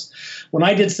on this. When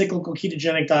I did cyclical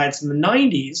ketogenic diets in the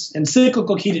 90s, and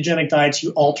cyclical ketogenic diets,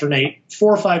 you alternate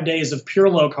 4 or 5 days of pure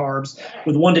low carbs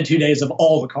with 1 to 2 days of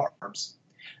all the carbs.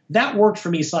 That worked for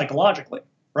me psychologically,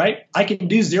 right? I can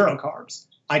do 0 carbs.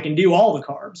 I can do all the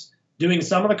carbs. Doing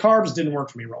some of the carbs didn't work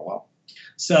for me real well.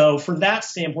 So from that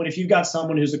standpoint, if you've got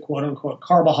someone who's a quote unquote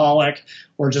carbaholic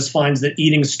or just finds that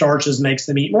eating starches makes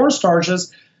them eat more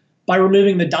starches, by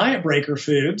removing the diet breaker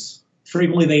foods,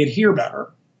 frequently they adhere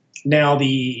better. Now,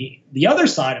 the other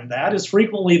side of that is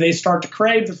frequently they start to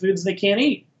crave the foods they can't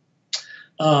eat.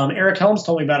 Eric Helms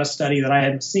told me about a study that I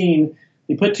hadn't seen.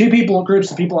 They put 2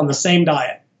 groups of people on the same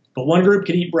diet, but one group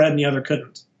could eat bread and the other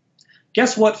couldn't.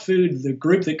 Guess what food the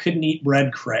group that couldn't eat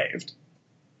bread craved?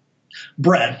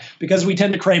 Bread, because we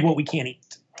tend to crave what we can't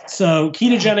eat. So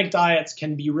ketogenic diets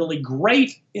can be really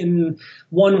great in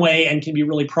one way and can be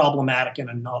really problematic in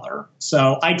another.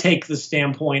 So I take the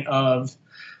standpoint of,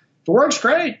 if it works,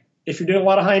 great. If you're doing a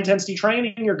lot of high intensity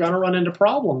training, you're going to run into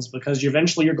problems because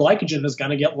eventually your glycogen is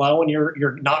going to get low and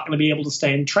you're not going to be able to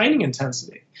stay in training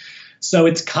intensity. So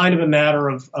it's kind of a matter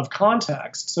of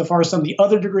context. So far as some of the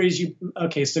other degrees, so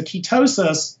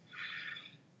ketosis,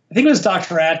 I think it was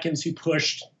Dr. Atkins who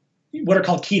pushed what are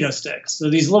called keto sticks. So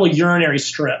these little urinary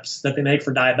strips that they make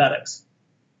for diabetics.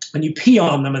 And you pee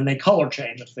on them and they color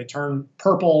change. If they turn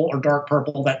purple or dark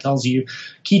purple, that tells you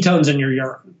ketones in your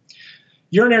urine.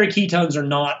 Urinary ketones are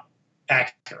not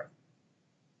accurate,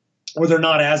 or they're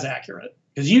not as accurate,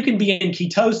 because you can be in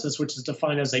ketosis, which is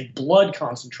defined as a blood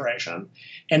concentration,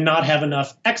 and not have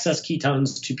enough excess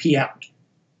ketones to pee out.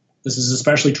 This is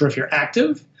especially true if you're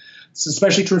active. It's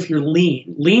especially true if you're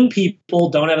lean. Lean people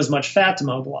don't have as much fat to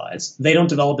mobilize. They don't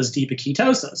develop as deep a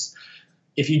ketosis.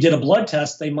 If you did a blood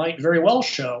test, they might very well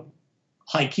show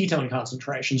high ketone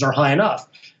concentrations or high enough,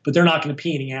 but they're not going to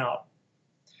pee anything out.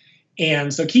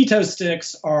 And so keto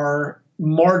sticks are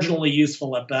marginally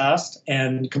useful at best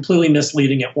and completely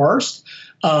misleading at worst.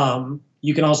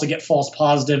 You can also get false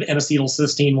positive.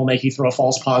 N-acetylcysteine will make you throw a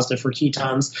false positive for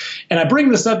ketones. And I bring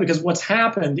this up because what's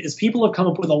happened is people have come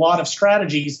up with a lot of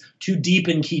strategies to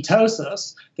deepen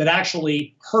ketosis that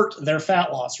actually hurt their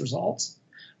fat loss results,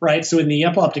 right? So in the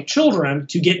epileptic children,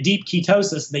 to get deep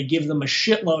ketosis, they give them a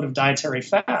shitload of dietary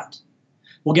fat.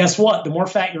 Well, guess what? The more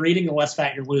fat you're eating, the less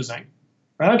fat you're losing.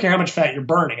 I don't care how much fat you're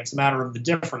burning. It's a matter of the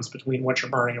difference between what you're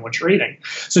burning and what you're eating.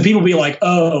 So people be like,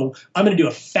 oh, I'm going to do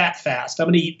a fat fast. I'm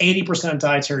going to eat 80%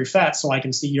 dietary fat so I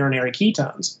can see urinary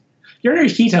ketones. Urinary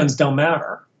ketones don't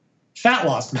matter. Fat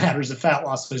loss matters if fat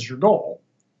loss is your goal.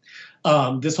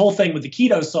 This whole thing with the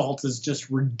keto salts is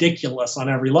just ridiculous on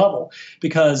every level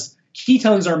because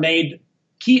ketones are made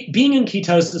 – being in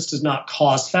ketosis does not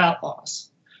cause fat loss.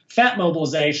 Fat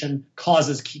mobilization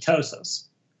causes ketosis.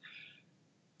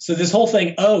 So this whole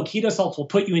thing, oh, keto salts will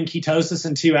put you in ketosis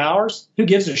in 2 hours. Who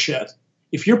gives a shit?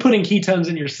 If you're putting ketones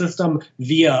in your system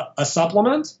via a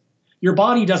supplement, your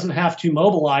body doesn't have to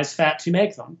mobilize fat to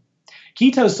make them.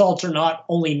 Keto salts are not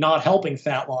only not helping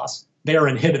fat loss, they're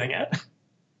inhibiting it,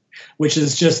 which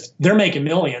is just, they're making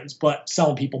millions, but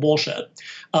selling people bullshit.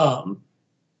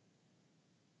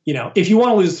 If you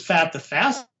want to lose fat the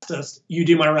fastest, you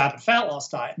do my rapid fat loss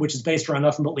diet, which is based around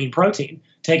nothing but lean protein.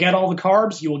 Take out all the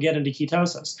carbs, you will get into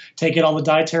ketosis. Take out all the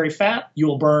dietary fat, you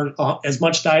will burn as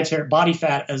much dietary body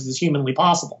fat as is humanly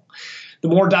possible. The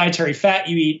more dietary fat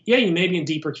you eat, yeah, you may be in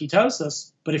deeper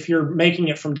ketosis, but if you're making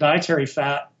it from dietary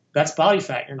fat, that's body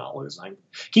fat you're not losing.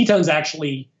 Ketones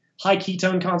actually, high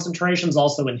ketone concentrations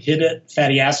also inhibit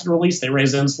fatty acid release. They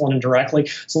raise insulin indirectly.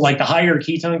 So like the higher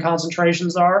ketone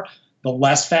concentrations are, the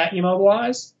less fat you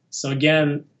mobilize. So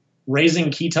again, raising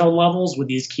ketone levels with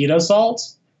these keto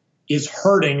salts is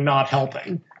hurting, not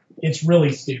helping. It's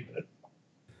really stupid.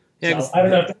 Yeah, so, I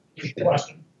don't know if that's your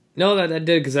question. No, that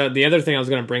did, because the other thing I was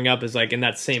going to bring up is like in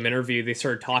that same interview, they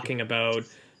started talking about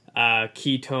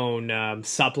ketone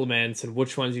supplements and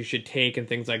which ones you should take and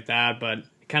things like that. But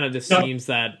it kind of just seems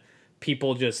that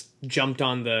people just jumped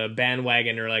on the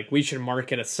bandwagon or like, we should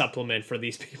market a supplement for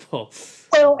these people.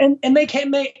 Well, and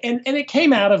it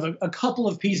came out of a couple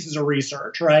of pieces of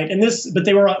research, right? But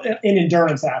they were in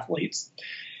endurance athletes.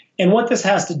 And what this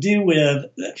has to do with,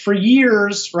 for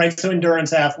years, right? So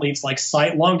endurance athletes like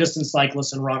long distance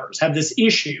cyclists and runners have this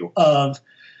issue of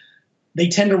they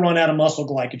tend to run out of muscle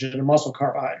glycogen and muscle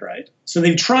carbohydrate. So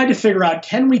they've tried to figure out,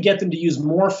 can we get them to use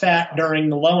more fat during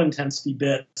the low intensity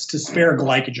bits to spare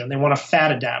glycogen? They want to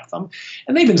fat adapt them.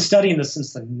 And they've been studying this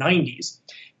since the 90s.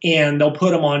 And they'll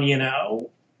put them on,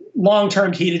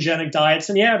 long-term ketogenic diets.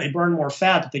 And yeah, they burn more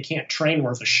fat, but they can't train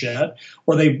worth a shit.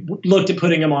 Or they looked at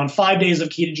putting them on 5 days of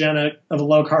ketogenic, of a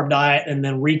low-carb diet, and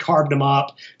then recarbed them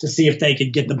up to see if they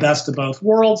could get the best of both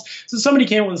worlds. So somebody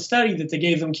came with a study that they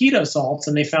gave them keto salts,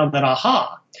 and they found that,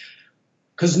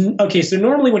 so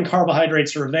normally when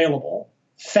carbohydrates are available,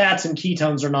 fats and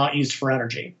ketones are not used for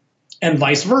energy. And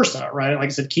vice versa, right? Like I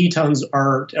said, ketones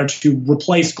are to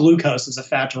replace glucose as a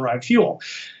fat-derived fuel.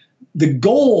 The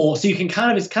goal, so you can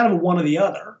it's kind of one or the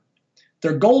other.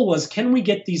 Their goal was, can we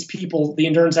get these people, the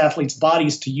endurance athletes'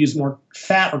 bodies, to use more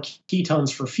fat or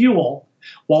ketones for fuel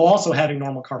while also having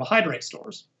normal carbohydrate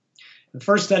stores? The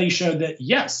first study showed that,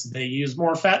 yes, they use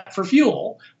more fat for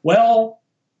fuel. Well,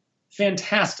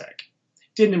 fantastic.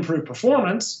 Didn't improve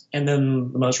performance. And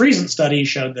then the most recent study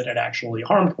showed that it actually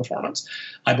harmed performance,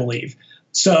 I believe.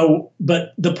 So,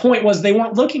 but the point was they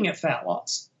weren't looking at fat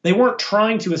loss. They weren't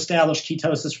trying to establish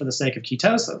ketosis for the sake of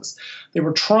ketosis. They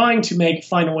were trying to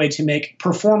find a way to make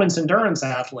performance endurance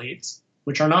athletes,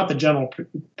 which are not the general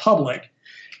public,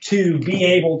 to be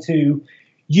able to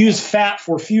use fat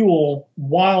for fuel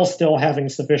while still having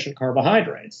sufficient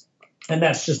carbohydrates. And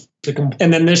that's just,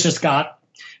 and then this just got,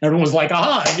 everyone was like,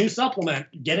 a new supplement,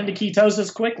 get into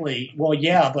ketosis quickly. Well,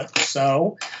 yeah, but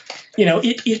so,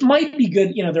 it might be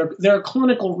good. There are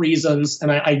clinical reasons, and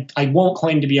I won't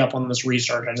claim to be up on this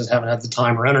research. I just haven't had the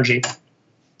time or energy.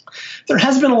 There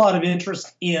has been a lot of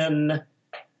interest in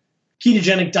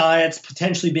ketogenic diets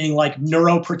potentially being like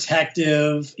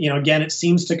neuroprotective. Again, it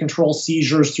seems to control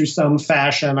seizures through some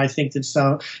fashion. I think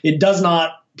that it does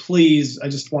not. Please, I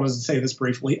just wanted to say this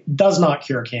briefly, does not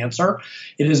cure cancer.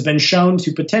 It has been shown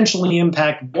to potentially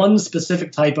impact one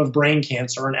specific type of brain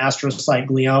cancer, an astrocyte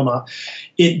glioma.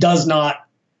 It does not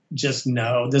just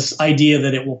know. This idea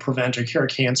that it will prevent or cure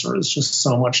cancer is just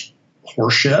so much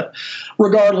horseshit.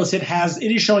 Regardless, it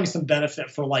is showing some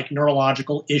benefit for like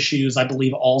neurological issues. I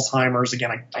believe Alzheimer's.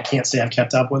 Again, I can't say I've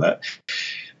kept up with it.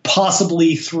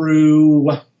 Possibly through...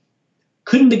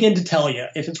 Couldn't begin to tell you.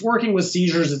 If it's working with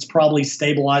seizures, it's probably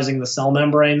stabilizing the cell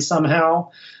membrane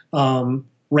somehow.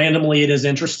 Randomly, it is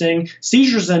interesting.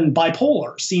 Seizures and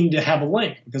bipolar seem to have a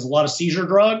link because a lot of seizure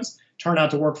drugs turn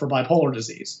out to work for bipolar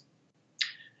disease.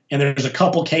 And there's a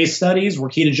couple case studies where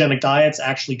ketogenic diets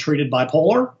actually treated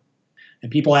bipolar. And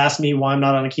people ask me why I'm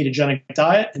not on a ketogenic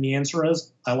diet, and the answer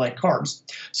is I like carbs.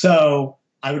 So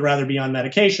I would rather be on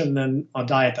medication than a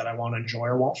diet that I won't enjoy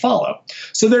or won't follow.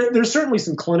 So there's certainly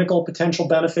some clinical potential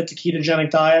benefit to ketogenic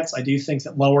diets. I do think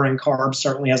that lowering carbs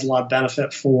certainly has a lot of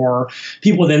benefit for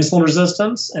people with insulin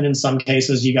resistance, and in some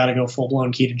cases you got to go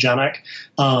full-blown ketogenic.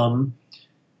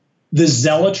 The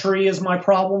zealotry is my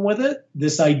problem with it.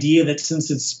 This idea that since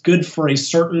it's good for a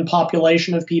certain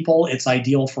population of people, it's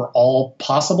ideal for all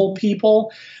possible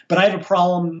people. But I have a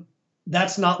problem.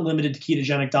 That's not limited to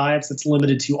ketogenic diets. It's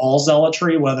limited to all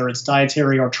zealotry, whether it's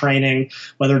dietary or training,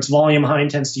 whether it's volume, high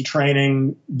intensity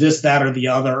training, this, that, or the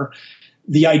other.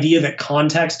 The idea that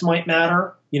context might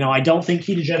matter. I don't think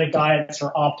ketogenic diets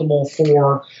are optimal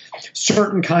for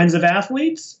certain kinds of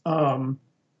athletes.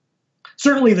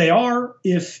 Certainly they are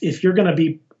if you're going to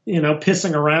be,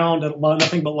 pissing around at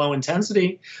nothing but low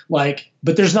intensity, but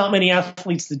there's not many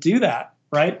athletes that do that,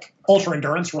 right? Ultra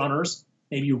endurance runners,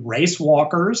 maybe race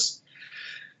walkers.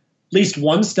 At least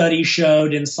one study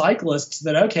showed in cyclists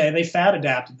that, okay, they fat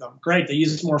adapted them. Great. They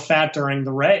used more fat during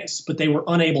the race, but they were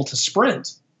unable to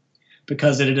sprint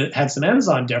because it had some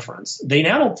enzyme difference. They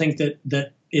now don't think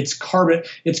that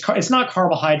it's not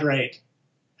carbohydrate.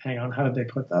 Hang on, how did they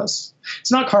put this?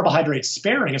 It's not carbohydrate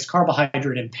sparing, it's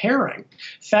carbohydrate impairing.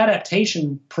 Fat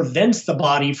adaptation prevents the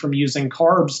body from using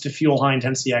carbs to fuel high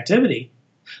intensity activity.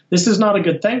 This is not a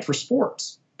good thing for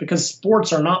sports because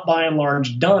sports are not by and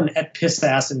large done at piss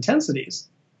ass intensities.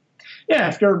 Yeah,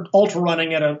 if you're ultra running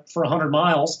for 100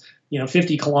 miles,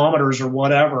 50 kilometers or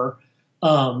whatever,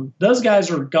 those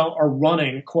guys are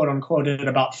running, quote unquote, at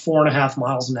about 4.5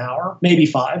 miles an hour, maybe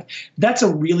 5. That's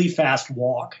a really fast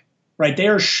walk. Right, they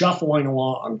are shuffling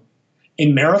along. A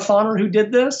marathoner who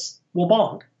did this will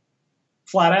bonk,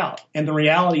 flat out. And the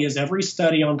reality is every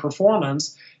study on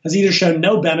performance has either shown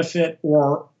no benefit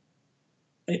or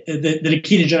that a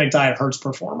ketogenic diet hurts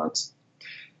performance.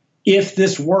 If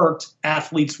this worked,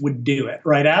 athletes would do it,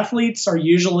 right? Athletes are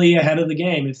usually ahead of the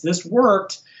game. If this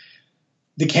worked,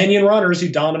 the Kenyan runners who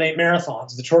dominate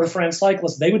marathons, the Tour de France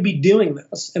cyclists, they would be doing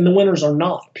this, and the winners are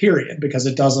not, period, because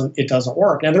it doesn't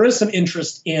work. Now, there is some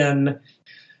interest in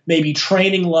maybe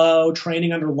training low,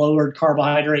 training under lowered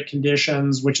carbohydrate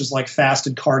conditions, which is like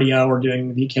fasted cardio or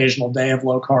doing the occasional day of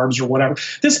low carbs or whatever.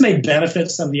 This may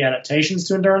benefit some of the adaptations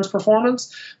to endurance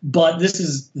performance, but this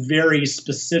is very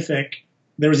specific.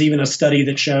 There was even a study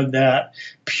that showed that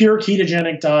pure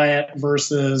ketogenic diet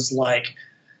versus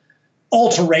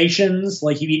alterations,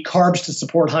 like you eat carbs to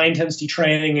support high intensity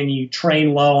training and you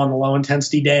train low on the low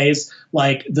intensity days,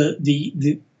 and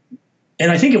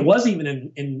I think it was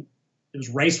even in it was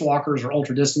race walkers or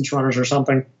ultra distance runners or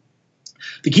something.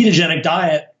 The ketogenic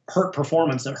diet hurt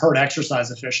performance, it hurt exercise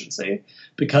efficiency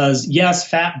because yes,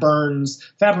 fat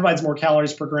provides more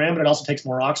calories per gram, but it also takes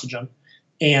more oxygen.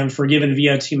 And for a given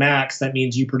VO2 max, that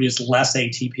means you produce less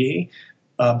ATP.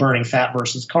 Burning fat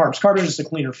versus carbs. Carbs are just a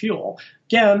cleaner fuel.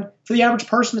 Again, for the average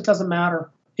person, it doesn't matter.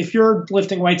 If you're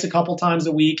lifting weights a couple times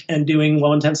a week and doing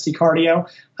low intensity cardio,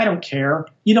 I don't care.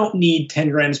 You don't need 10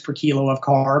 grams per kilo of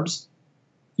carbs.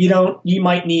 You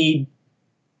might need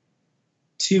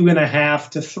 2.5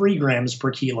 to 3 grams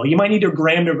per kilo. You might need a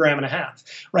gram to a gram and a half,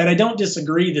 right? I don't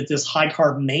disagree that this high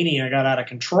carb mania got out of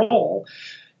control.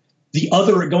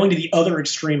 Going to the other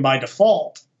extreme by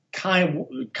default,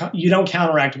 you don't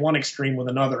counteract one extreme with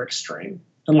another extreme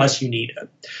unless you need it.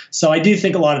 So I do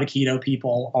think a lot of the keto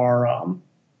people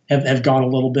have gone a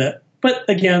little bit, but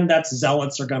again, that's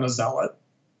zealots are going to zealot.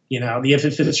 If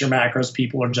it fits your macros,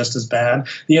 people are just as bad.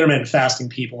 The intermittent fasting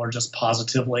people are just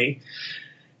positively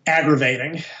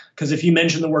aggravating because if you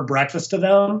mention the word breakfast to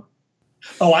them,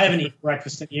 oh, I haven't eaten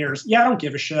breakfast in years. Yeah, I don't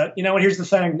give a shit. Here's the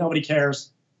thing: nobody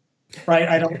cares. Right.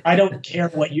 I don't care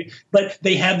but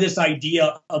they have this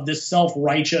idea of this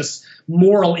self-righteous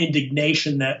moral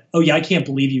indignation that, oh yeah, I can't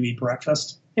believe you eat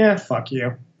breakfast. Yeah, fuck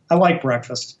you. I like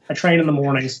breakfast. I train in the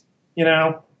mornings,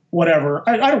 whatever.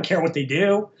 I don't care what they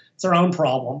do. It's their own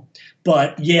problem.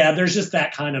 But yeah, there's just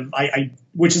that kind of,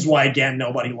 which is why, again,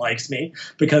 nobody likes me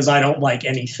because I don't like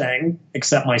anything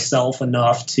except myself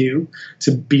enough to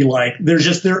be like, there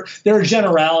are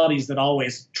generalities that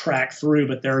always track through,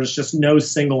 but there is just no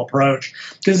single approach.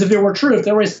 Because if it were true, if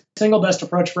there was a single best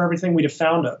approach for everything, we'd have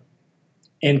found it.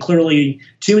 And clearly,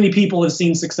 too many people have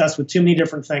seen success with too many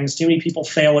different things. Too many people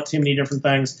fail at too many different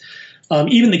things.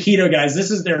 Even the keto guys,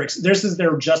 this is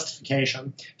their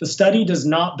justification. The study does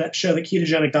not show that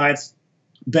ketogenic diets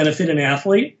benefit an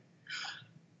athlete.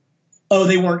 Oh,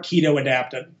 they weren't keto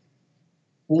adapted.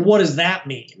 Well, what does that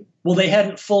mean? Well, they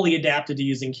hadn't fully adapted to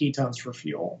using ketones for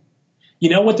fuel. You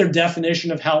know what their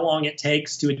definition of how long it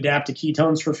takes to adapt to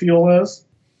ketones for fuel is?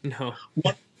 No.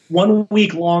 1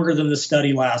 week longer than the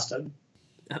study lasted.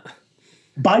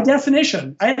 By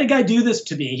definition. I had a guy do this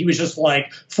to me. He was just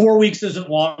like, 4 weeks isn't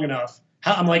long enough.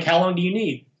 I'm like, how long do you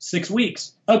need? 6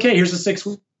 weeks. Okay, here's a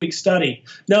 6-week study.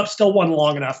 Nope, still wasn't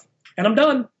long enough. And I'm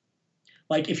done.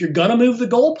 Like, if you're going to move the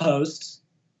goalposts,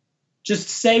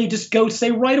 just go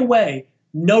say right away,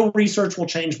 no research will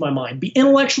change my mind. Be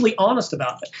intellectually honest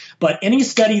about it. But any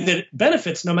study that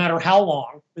benefits, no matter how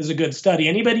long, is a good study.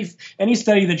 Any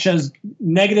study that shows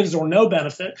negatives or no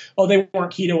benefit, oh, they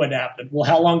weren't keto adapted. Well,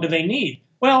 how long do they need?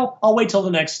 Well, I'll wait till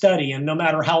the next study. And no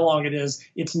matter how long it is,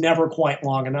 it's never quite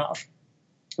long enough.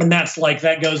 And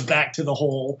that goes back to the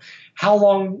whole, how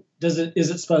long is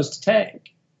it supposed to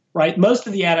take? Right? Most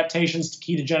of the adaptations to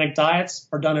ketogenic diets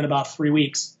are done in about 3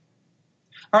 weeks.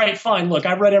 All right, fine. Look,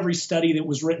 I've read every study that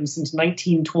was written since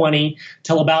 1920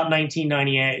 till about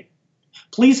 1998.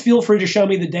 Please feel free to show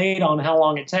me the data on how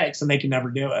long it takes, and they can never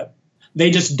do it. They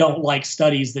just don't like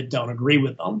studies that don't agree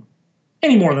with them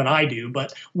any more than I do,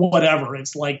 but whatever.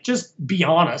 It's like, just be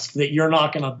honest that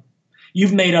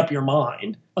you've made up your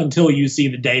mind until you see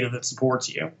the data that supports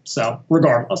you. So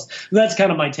regardless, that's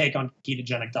kind of my take on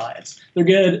ketogenic diets. They're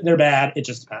good, they're bad, it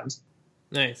just depends.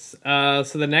 Nice. So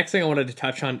the next thing I wanted to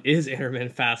touch on is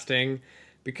intermittent fasting,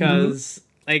 because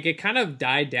like it kind of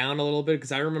died down a little bit,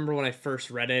 because I remember when I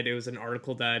first read it, it was an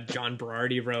article that John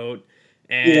Berardi wrote,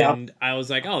 and I was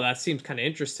like, oh, that seems kind of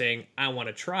interesting. I want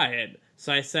to try it.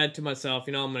 So I said to myself,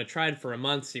 I'm going to try it for a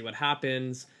month, see what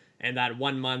happens. And that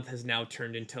 1 month has now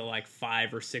turned into like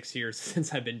 5 or 6 years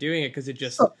since I've been doing it, because it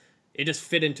just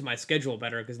fit into my schedule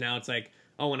better. Because now it's like,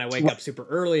 oh, when I wake up super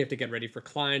early, I have to get ready for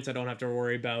clients. I don't have to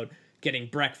worry about getting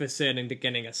breakfast in and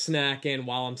getting a snack in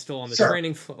while I'm still on the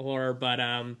training floor. But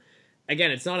again,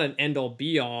 it's not an end all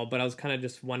be all, but I was kind of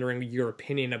just wondering your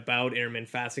opinion about intermittent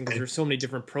fasting, because there's so many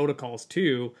different protocols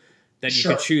too that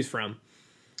you could choose from.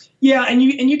 Yeah, and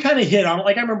you kind of hit on it.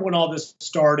 Like, I remember when all this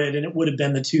started, and it would have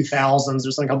been the 2000s.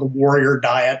 There's something called the warrior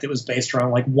diet that was based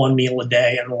around like 1 meal a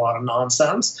day and a lot of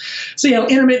nonsense. So,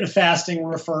 intermittent fasting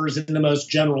refers in the most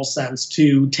general sense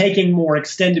to taking more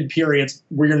extended periods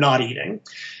where you're not eating.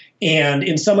 And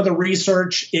in some of the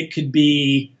research, it could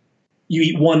be you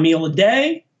eat 1 meal a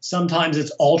day. Sometimes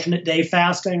it's alternate day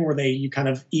fasting, where you kind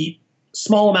of eat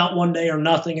small amount one day or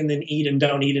nothing, and then eat and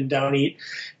don't eat and don't eat.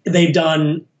 They've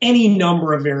done any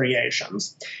number of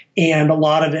variations, and a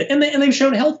lot of it, and they've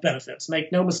shown health benefits.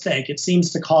 Make no mistake, it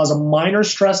seems to cause a minor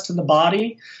stress to the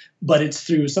body, but it's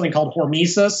through something called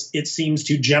hormesis. It seems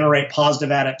to generate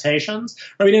positive adaptations.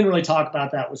 We didn't really talk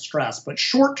about that with stress, but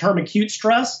short-term acute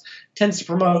stress tends to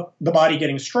promote the body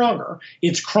getting stronger.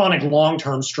 It's chronic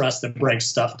long-term stress that breaks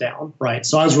stuff down, right?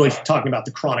 So I was really talking about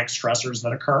the chronic stressors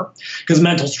that occur, because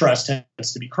mental stress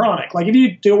tends to be chronic. Like, if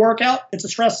you do a workout, it's a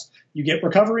stress. You get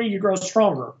recovery, you grow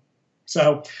stronger.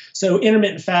 So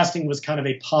intermittent fasting was kind of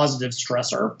a positive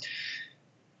stressor.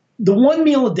 The 1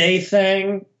 meal a day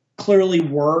thing clearly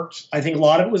worked. I think a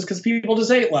lot of it was because people just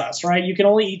ate less, right? You can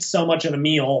only eat so much in a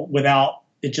meal without,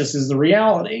 it just is the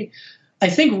reality. I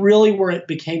think really where it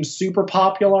became super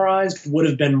popularized would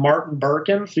have been Martin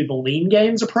Berkhan through the lean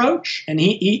gains approach. And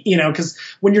he because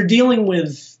when you're dealing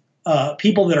with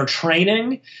people that are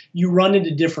training, you run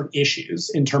into different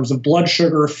issues in terms of blood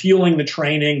sugar, fueling the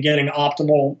training, getting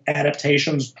optimal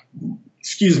adaptations,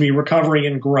 recovery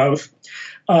and growth.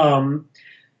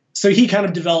 So he kind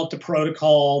of developed a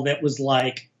protocol that was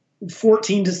like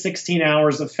 14 to 16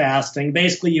 hours of fasting.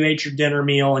 Basically, you ate your dinner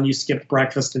meal and you skipped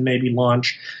breakfast and maybe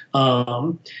lunch.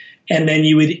 And then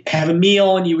you would have a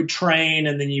meal and you would train,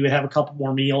 and then you would have a couple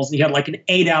more meals. And you had like an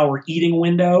 8-hour eating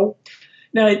window.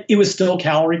 Now, it was still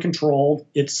calorie controlled.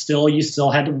 You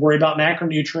still had to worry about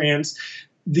macronutrients.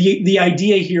 The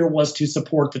idea here was to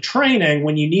support the training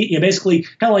when you need, basically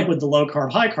kind of like with the low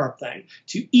carb, high carb thing,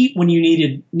 to eat when you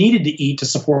needed to eat to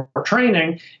support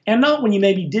training, and not when you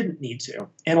maybe didn't need to.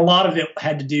 And a lot of it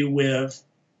had to do with,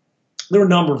 there were a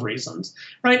number of reasons,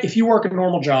 right? If you work a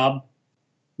normal job,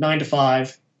 9 to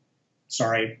 5,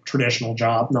 traditional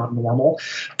job, not normal,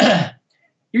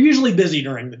 you're usually busy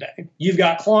during the day. You've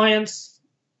got clients.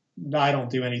 I don't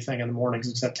do anything in the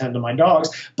mornings except tend to my dogs,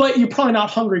 but you're probably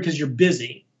not hungry because you're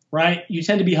busy, right? You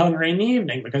tend to be hungry in the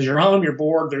evening because you're home, you're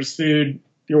bored, there's food,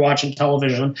 you're watching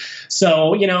television.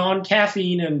 So, on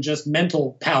caffeine and just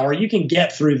mental power, you can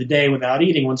get through the day without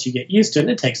eating once you get used to it,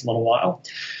 and it takes a little while.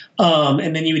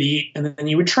 And then you would eat, and then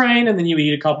you would train, and then you would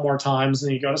eat a couple more times, and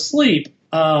then you go to sleep.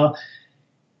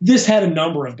 This had a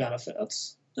number of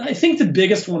benefits. I think the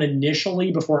biggest one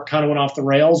initially, before it kind of went off the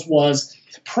rails, was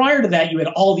prior to that, you had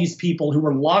all these people who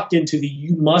were locked into the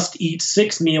you must eat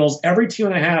 6 meals every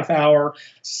 2.5 hour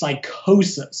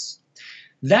psychosis.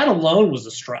 That alone was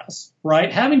a stress,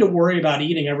 right? Having to worry about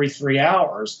eating every 3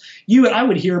 hours. I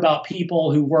would hear about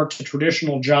people who worked a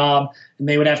traditional job and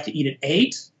they would have to eat at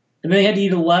 8 and they had to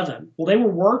eat 11. Well, they were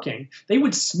working. They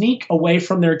would sneak away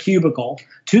from their cubicle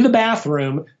to the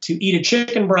bathroom to eat a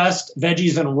chicken breast,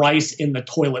 veggies, and rice in the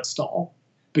toilet stall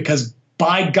because,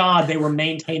 by God, they were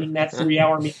maintaining that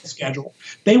 3-hour meal schedule.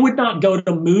 They would not go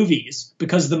to movies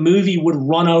because the movie would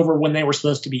run over when they were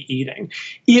supposed to be eating.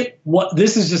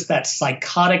 This is just that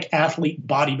psychotic athlete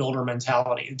bodybuilder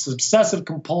mentality. It's obsessive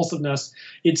compulsiveness.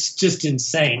 It's just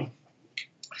insane.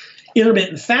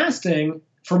 Intermittent fasting,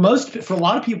 for a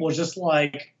lot of people, is just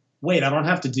like, wait, I don't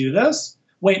have to do this.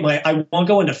 Wait, I won't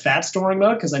go into fat storing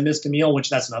mode because I missed a meal, which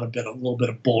that's a little bit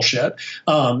of bullshit.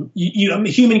 A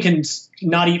human can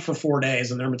not eat for 4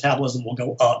 days and their metabolism will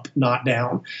go up, not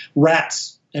down.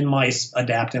 Rats and mice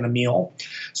adapt in a meal.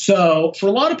 So for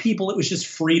a lot of people, it was just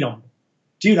freedom.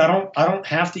 Dude, I don't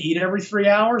have to eat every 3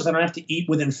 hours. I don't have to eat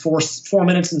within 4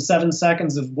 minutes and 7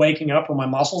 seconds of waking up or my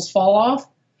muscles fall off.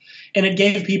 And it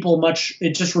gave people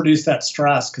it just reduced that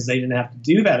stress because they didn't have to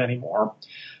do that anymore.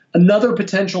 Another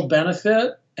potential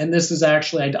benefit, and this is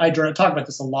actually, I talk about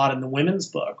this a lot in the women's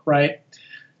book, right?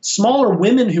 Smaller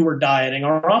women who are dieting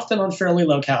are often on fairly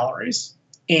low calories.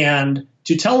 And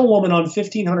to tell a woman on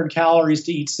 1,500 calories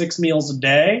to eat 6 meals a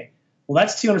day, well,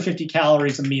 that's 250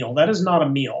 calories a meal. That is not a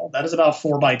meal. That is about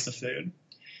 4 bites of food.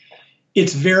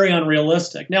 It's very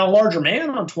unrealistic. Now, a larger man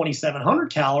on 2,700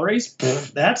 calories,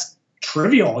 that's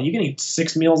trivial. You can eat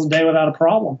 6 meals a day without a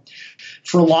problem.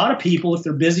 For a lot of people, if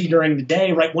they're busy during the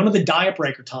day, right, one of the diet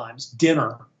breaker times,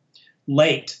 dinner,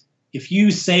 late, if you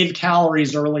save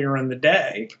calories earlier in the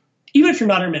day, even if you're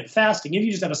not intermittent fasting, if you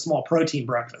just have a small protein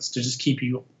breakfast to just keep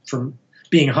you from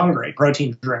being hungry,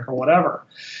 protein drink or whatever,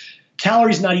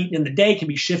 calories not eaten in the day can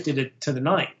be shifted to the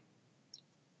night.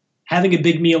 Having a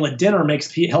big meal at dinner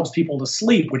helps people to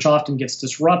sleep, which often gets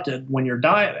disrupted when you're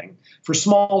dieting. For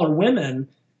smaller women,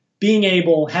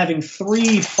 having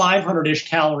 3 500-ish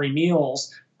calorie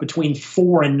meals between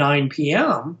 4 and 9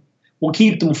 p.m. will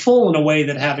keep them full in a way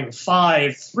that having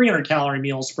 5 300-calorie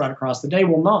meals spread across the day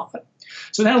will not.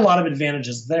 So it had a lot of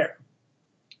advantages there.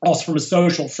 Also from a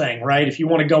social thing, right? If you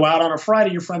want to go out on a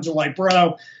Friday, your friends are like,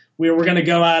 bro, we're going to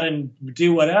go out and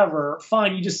do whatever.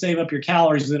 Fine, you just save up your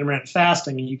calories with intermittent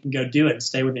fasting and you can go do it and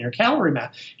stay within your calorie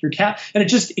map. And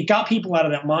it got people out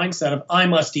of that mindset of I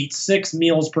must eat 6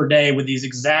 meals per day with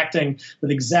exactly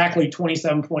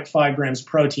 27.5 grams of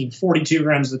protein, 42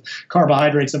 grams of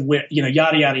carbohydrates, of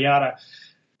yada yada yada.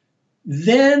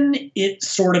 Then it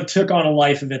sort of took on a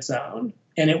life of its own,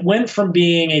 and it went from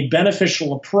being a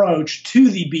beneficial approach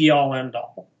to the be-all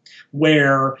end-all,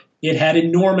 where it had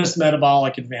enormous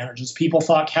metabolic advantages. People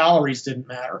thought calories didn't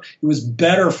matter. It was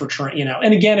better for training,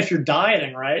 And again, if you're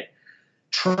dieting, right,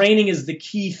 training is the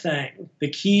key thing.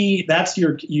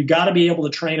 You got to be able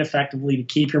to train effectively to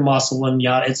keep your muscle and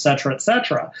et cetera, et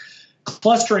cetera.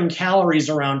 Clustering calories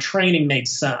around training made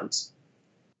sense.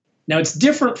 Now, it's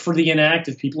different for the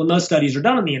inactive people, and most studies are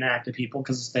done on the inactive people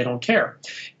because they don't care.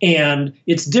 And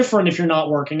it's different if you're not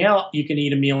working out. You can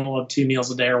eat a meal of 2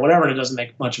 meals a day or whatever, and it doesn't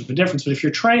make much of a difference. But if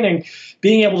you're training,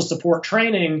 being able to support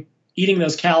training, eating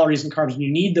those calories and carbs when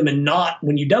you need them and not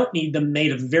when you don't need them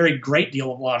made a very great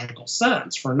deal of logical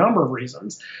sense for a number of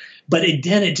reasons. But it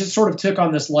just sort of took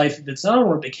on this life of its own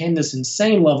where it became this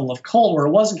insane level of cult where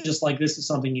it wasn't just like this is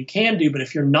something you can do, but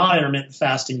if you're not intermittent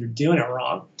fasting, you're doing it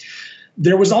wrong.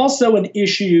 There was also an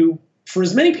issue for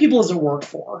as many people as it worked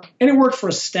for, and it worked for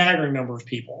a staggering number of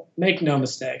people. Make no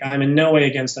mistake, I'm in no way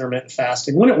against intermittent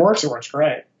fasting. When it works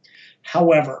great.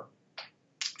 However,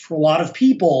 for a lot of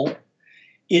people,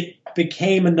 it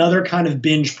became another kind of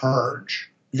binge purge.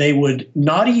 They would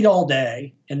not eat all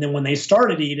day, and then when they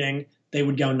started eating, they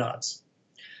would go nuts.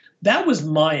 That was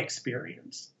my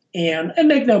experience. And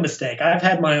make no mistake, I've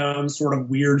had my own sort of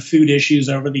weird food issues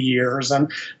over the years, and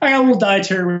I got a little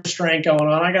dietary restraint going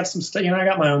on. I got I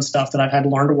got my own stuff that I've had to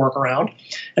learn to work around,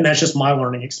 and that's just my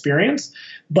learning experience.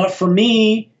 But for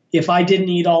me, if I didn't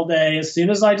eat all day, as soon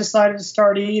as I decided to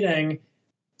start eating,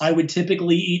 I would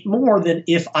typically eat more than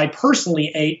if I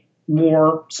personally ate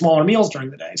more smaller meals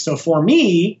during the day. So for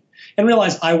me, and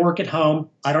realize I work at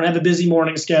home, I don't have a busy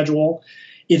morning schedule.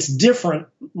 It's different.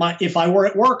 If I were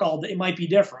at work all day, it might be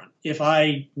different. If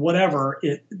I whatever,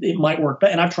 it might work.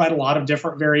 And I've tried a lot of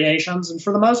different variations, and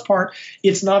for the most part,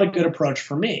 it's not a good approach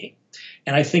for me.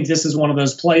 And I think this is one of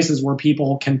those places where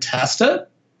people can test it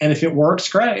And if it works,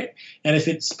 great. And if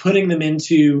it's putting them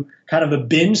into kind of a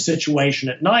binge situation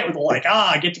at night where they're like,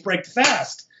 I get to break the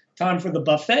fast, time for the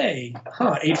buffet,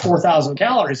 ate 4,000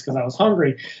 calories because I was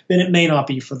hungry, then it may not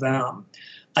be for them.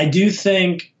 I do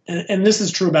think, and this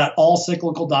is true about all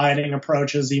cyclical dieting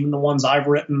approaches, even the ones I've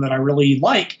written that I really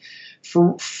like,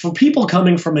 for people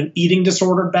coming from an eating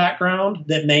disordered background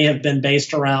that may have been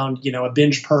based around, a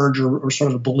binge purge or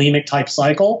sort of a bulimic type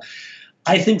cycle,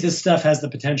 I think this stuff has the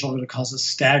potential to cause a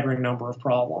staggering number of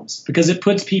problems because it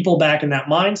puts people back in that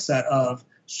mindset of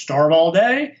starve all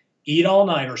day, eat all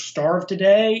night, or starve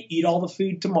today, eat all the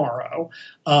food tomorrow.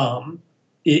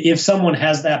 If someone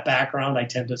has that background, I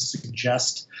tend to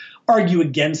argue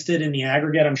against it in the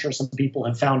aggregate. I'm sure some people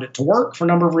have found it to work for a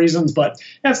number of reasons, but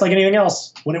it's like anything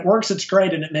else. When it works, it's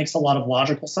great, and it makes a lot of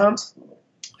logical sense.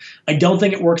 I don't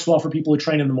think it works well for people who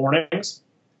train in the mornings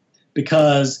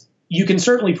because you can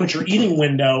certainly put your eating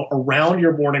window around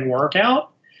your morning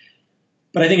workout,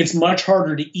 but I think it's much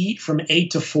harder to eat from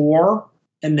 8 to 4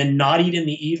 and then not eat in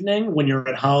the evening when you're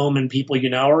at home and people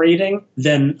are eating.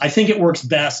 Then I think it works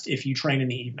best if you train in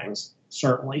the evenings,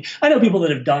 certainly. I know people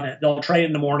that have done it. They'll train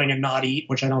in the morning and not eat,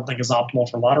 which I don't think is optimal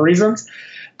for a lot of reasons.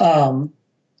 I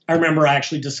remember I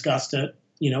actually discussed it,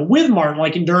 with Martin.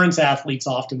 Like endurance athletes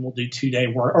often will do 2-day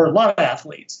work, or a lot of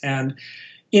athletes. And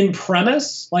in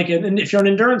premise, and if you're an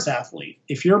endurance athlete,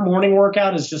 if your morning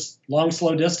workout is just long,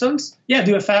 slow distance,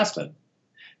 do it fasted.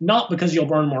 Not because you'll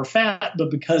burn more fat, but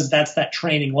because that's that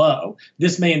training low.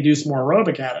 This may induce more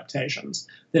aerobic adaptations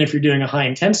than if you're doing a high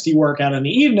intensity workout in the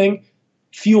evening.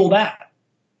 Fuel that,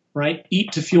 right?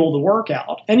 Eat to fuel the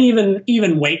workout. And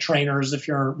even weight trainers, if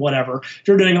you're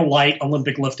doing a light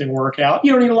Olympic lifting workout,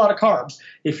 you don't need a lot of carbs.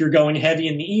 If you're going heavy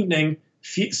in the evening,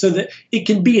 so that it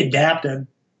can be adapted,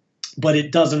 but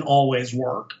it doesn't always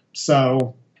work.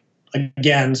 So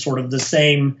again, sort of the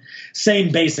same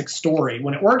basic story.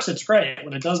 When it works, it's great.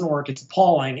 When it doesn't work, it's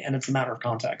appalling, and it's a matter of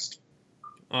context.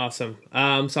 Awesome. So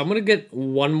I'm going to get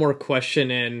one more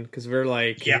question in because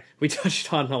we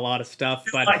touched on a lot of stuff,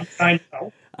 but I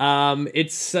know.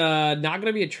 It's not going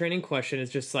to be a training question.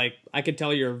 It's just I could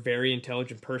tell you're a very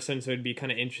intelligent person, so it'd be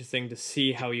kind of interesting to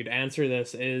see how you'd answer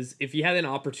this. Is if you had an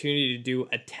opportunity to do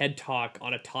a TED Talk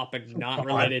on a topic not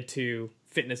related to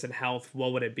fitness and health,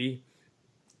 what would it be?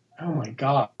 Oh my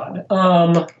God.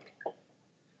 I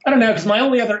don't know, because my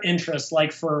only other interest,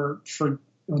 for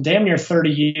damn near 30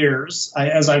 years,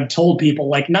 as I've told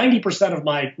people, 90% of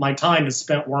my time is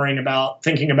spent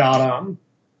thinking about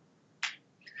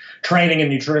training and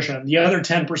nutrition. The other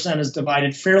 10% is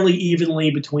divided fairly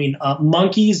evenly between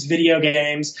monkeys, video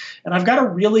games, and I've got a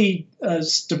really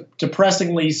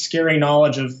depressingly scary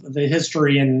knowledge of the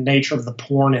history and nature of the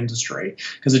porn industry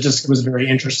because it just was very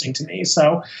interesting to me.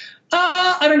 So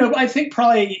I don't know. I think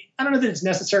I don't know that it's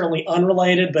necessarily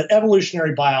unrelated, but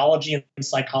evolutionary biology and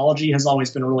psychology has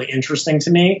always been really interesting to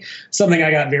me. Something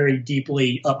I got very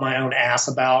deeply up my own ass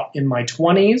about in my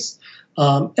 20s.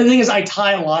 And the thing is, I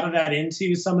tie a lot of that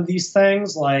into some of these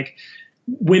things, like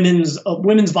women's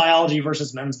biology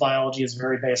versus men's biology is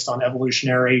very based on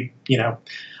evolutionary. A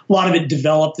lot of it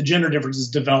developed. The gender differences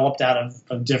developed out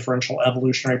of differential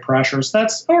evolutionary pressures.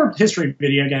 Or history of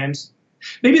video games.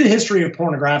 Maybe the history of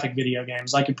pornographic video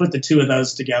games. I could put the two of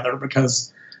those together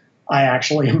because I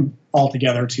actually am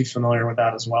altogether too familiar with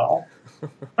that as well.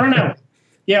 I don't know.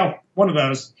 Yeah, one of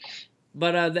those.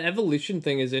 But the evolution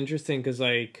thing is interesting because,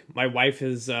 my wife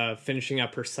is finishing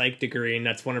up her psych degree, and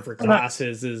that's one of her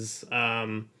classes is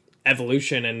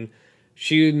evolution. And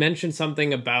she mentioned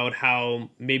something about how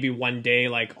maybe one day,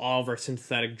 all of our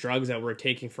synthetic drugs that we're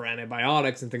taking for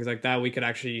antibiotics and things like that, we could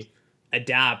actually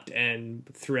adapt, and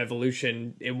through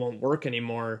evolution, it won't work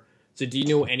anymore. So do you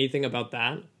know anything about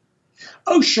that?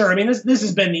 Oh, sure. I mean, this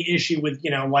has been the issue with,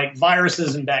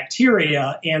 viruses and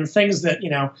bacteria and things that,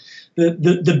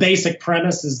 the basic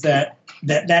premise is that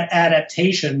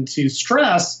adaptation to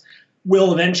stress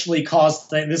will eventually cause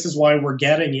things. This is why we're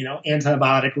getting,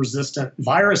 antibiotic resistant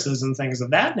viruses and things of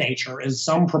that nature, is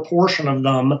some proportion of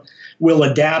them will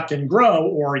adapt and grow,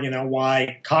 or,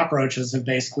 why cockroaches have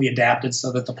basically adapted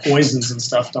so that the poisons and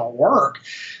stuff don't work.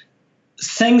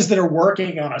 Things that are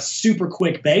working on a super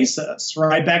quick basis,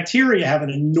 right? Bacteria have an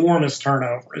enormous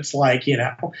turnover. It's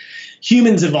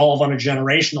humans evolve on a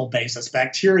generational basis.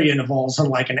 Bacteria evolves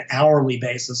on an hourly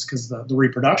basis because the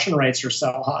reproduction rates are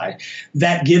so high.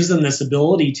 That gives them this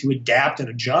ability to adapt and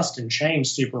adjust and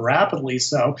change super rapidly.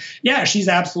 So yeah, she's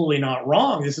absolutely not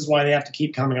wrong. This is why they have to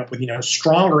keep coming up with,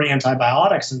 stronger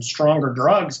antibiotics and stronger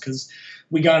drugs, because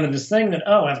we got into this thing that,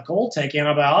 have a cold, take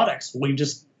antibiotics.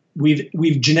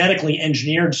 We've genetically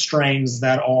engineered strains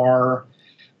that are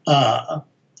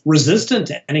resistant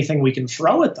to anything we can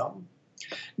throw at them.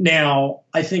 Now,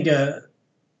 I think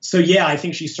I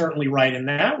think she's certainly right in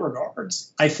that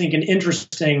regards. I think an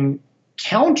interesting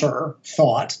counter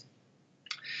thought,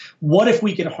 what if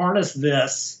we could harness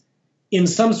this in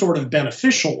some sort of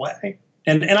beneficial way?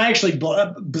 And I actually,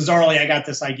 bizarrely, I got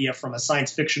this idea from a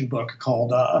science fiction book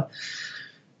called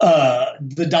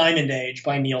The Diamond Age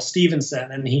by Neil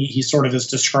Stephenson, and he sort of is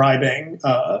describing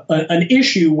an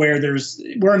issue where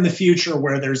we're in the future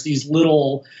where there's these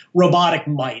little robotic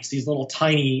mites, these little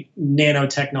tiny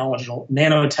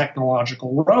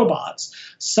nanotechnological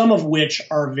robots, some of which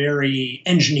are very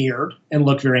engineered and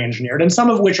look very engineered, and some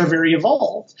of which are very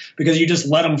evolved because you just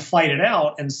let them fight it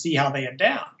out and see how they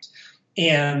adapt.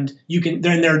 And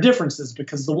there are differences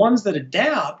because the ones that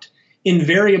adapt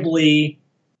invariably,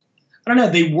 I don't know,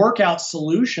 they work out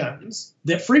solutions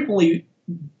that frequently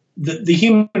the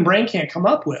human brain can't come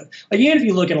up with. Like, even if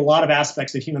you look at a lot of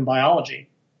aspects of human biology,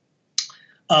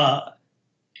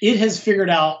 it has figured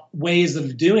out ways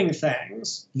of doing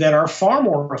things that are far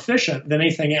more efficient than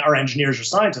anything our engineers or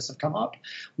scientists have come up.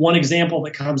 One example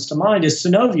that comes to mind is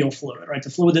synovial fluid, right? The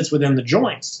fluid that's within the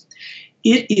joints.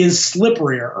 It is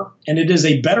slipperier and it is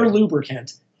a better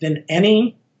lubricant than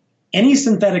any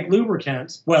synthetic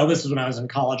lubricant. Well, this is when I was in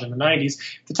college in the 90s.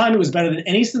 At the time, it was better than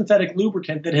any synthetic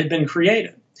lubricant that had been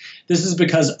created. This is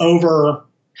because over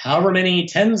however many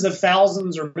tens of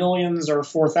thousands or millions or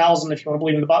 4,000, if you want to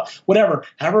believe in the Bible, whatever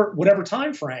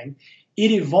time frame, it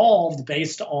evolved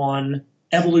based on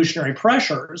evolutionary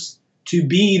pressures to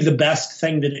be the best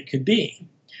thing that it could be,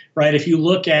 right? If you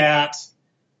look at,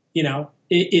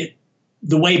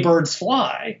 the way birds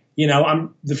fly,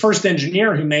 I'm the first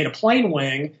engineer who made a plane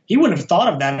wing. He wouldn't have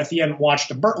thought of that if he hadn't watched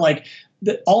a bird.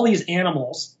 All these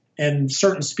animals and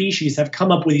certain species have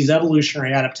come up with these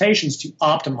evolutionary adaptations to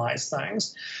optimize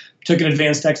things. Took an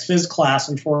advanced phys class,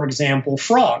 and for example,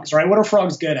 frogs, right? What are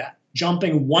frogs good at?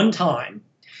 Jumping one time.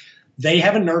 They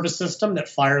have a nervous system that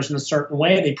fires in a certain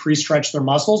way. They pre-stretch their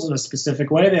muscles in a specific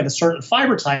way. They have a certain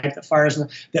fiber type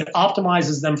that that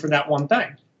optimizes them for that one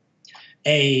thing.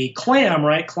 A clam,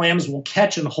 right? Clams will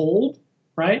catch and hold,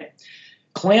 right?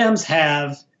 Clams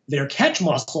have their catch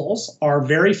muscles are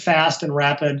very fast and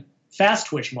rapid, fast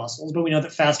twitch muscles, but we know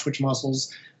that fast twitch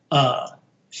muscles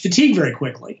fatigue very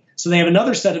quickly. So they have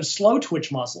another set of slow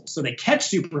twitch muscles. So they catch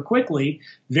super quickly,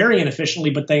 very inefficiently,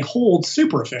 but they hold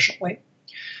super efficiently.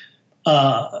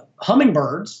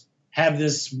 Hummingbirds have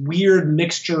this weird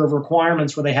mixture of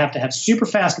requirements where they have to have super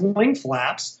fast wing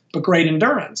flaps, but great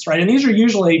endurance, right? And these are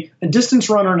usually, a distance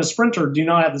runner and a sprinter do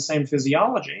not have the same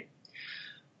physiology.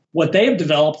 What they have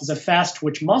developed is a fast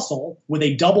twitch muscle with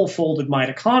a double folded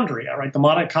mitochondria, right? The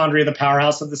mitochondria, the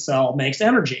powerhouse of the cell, makes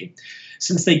energy.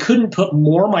 Since they couldn't put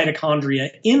more mitochondria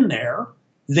in there,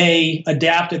 they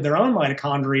adapted their own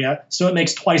mitochondria so it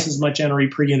makes twice as much energy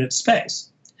per unit space.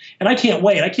 And I can't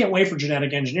wait. I can't wait for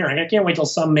genetic engineering. I can't wait till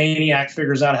some maniac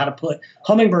figures out how to put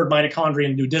hummingbird mitochondria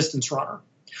into a distance runner,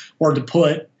 or to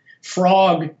put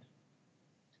frog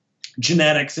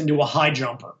genetics into a high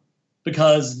jumper,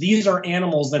 because these are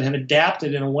animals that have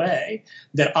adapted in a way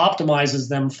that optimizes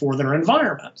them for their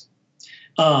environment.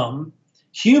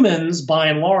 Humans, by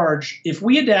and large, if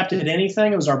we adapted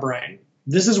anything, it was our brain.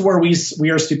 This is where we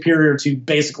are superior to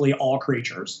basically all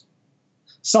creatures.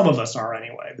 Some of us are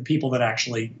anyway, the people that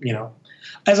actually,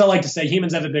 as I like to say,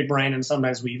 humans have a big brain and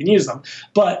sometimes we even use them.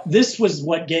 But this was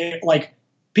what gave,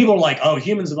 people are like, oh,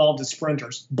 humans evolved as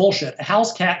sprinters. Bullshit. A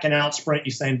house cat can out-sprint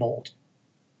Usain Bolt.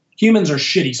 Humans are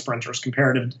shitty sprinters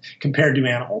compared to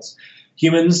animals.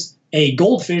 Humans, a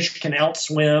goldfish can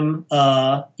outswim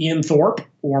Ian Thorpe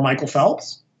or Michael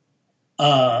Phelps.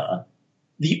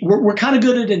 We're kind of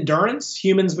good at endurance.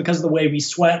 Humans, because of the way we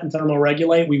sweat and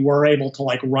thermoregulate, we were able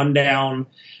to run down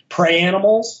prey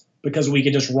animals because we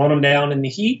could just run them down in the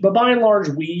heat. But by and large,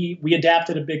 we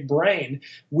adapted a big brain.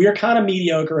 We're kind of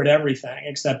mediocre at everything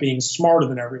except being smarter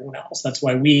than everyone else. That's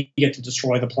why we get to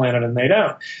destroy the planet and they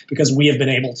don't, because we have been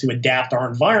able to adapt our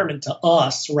environment to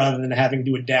us rather than having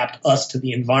to adapt us to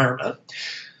the environment.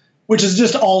 Which is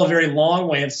just all a very long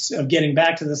way of getting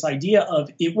back to this idea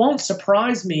of, it won't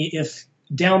surprise me if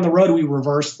down the road we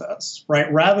reverse this,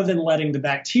 right? Rather than letting the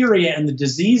bacteria and the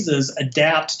diseases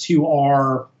adapt to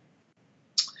our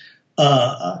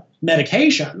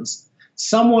medications,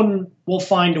 someone will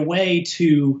find a way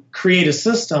to create a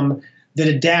system that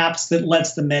adapts, that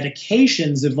lets the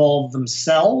medications evolve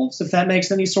themselves, if that makes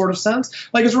any sort of sense.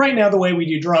 Because right now the way we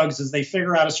do drugs is they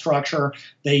figure out a structure,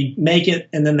 they make it,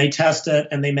 and then they test it,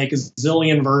 and they make a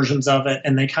zillion versions of it,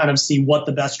 and they kind of see what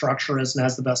the best structure is and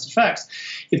has the best effects.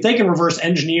 If they can reverse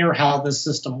engineer how this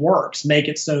system works, make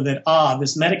it so that,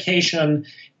 this medication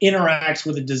interacts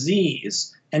with a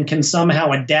disease and can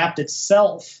somehow adapt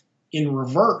itself in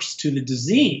reverse to the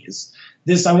disease.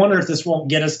 I wonder if this won't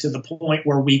get us to the point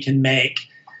where we can make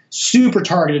super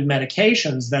targeted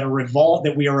medications that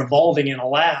we are evolving in a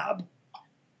lab,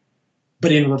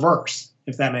 but in reverse,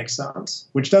 if that makes sense,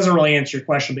 which doesn't really answer your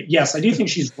question. But yes, I do think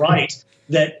she's right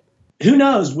that who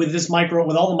knows with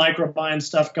all the microbiome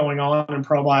stuff going on and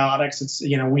probiotics, it's,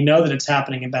 we know that it's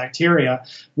happening in bacteria.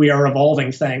 We are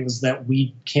evolving things that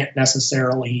we can't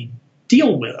necessarily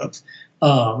deal with.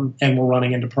 And we're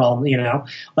running into problems,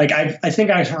 like I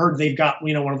think I heard they've got,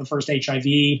 one of the first HIV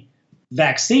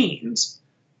vaccines,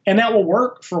 and that will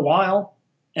work for a while.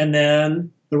 And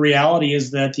then the reality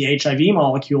is that the HIV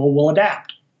molecule will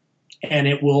adapt and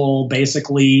it will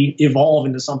basically evolve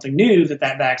into something new that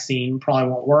vaccine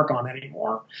probably won't work on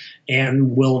anymore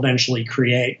and will eventually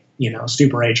create,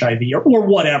 super HIV or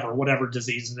whatever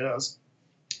disease it is.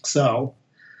 So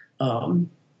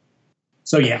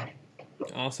yeah.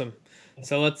 Awesome.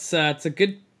 So it's a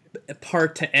good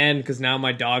part to end because now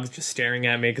my dog's just staring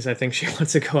at me because I think she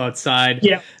wants to go outside.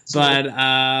 Yeah. But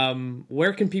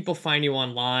where can people find you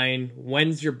online?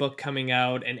 When's your book coming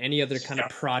out? And any other kind of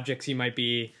projects you might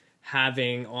be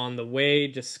having on the way?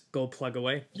 Just go plug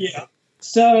away. Yeah.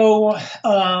 So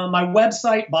my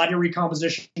website,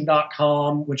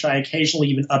 bodyrecomposition.com, which I occasionally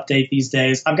even update these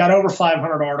days. I've got over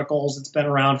 500 articles. It's been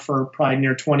around for probably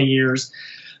near 20 years.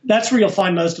 That's where you'll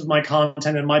find most of my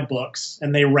content in my books,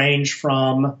 and they range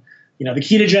from, the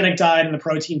ketogenic diet and the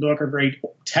protein book are very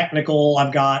technical.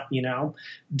 I've got,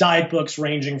 diet books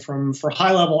ranging from for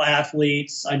high-level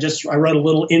athletes. I wrote a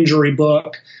little injury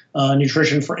book,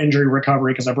 nutrition for injury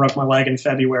recovery, because I broke my leg in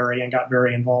February and got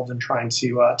very involved in trying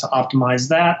to optimize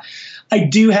that. I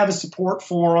do have a support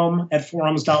forum at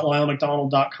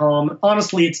forums.lylemcdonald.com.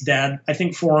 Honestly, it's dead. I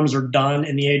think forums are done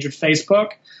in the age of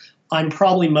Facebook. I'm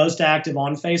probably most active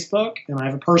on Facebook, and I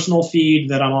have a personal feed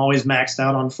that I'm always maxed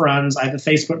out on friends. I have a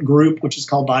Facebook group, which is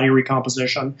called Body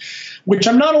Recomposition, which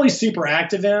I'm not only super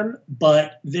active in,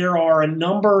 but there are a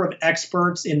number of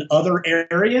experts in other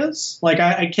areas. Like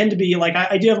I tend to be like,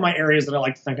 I do have my areas that I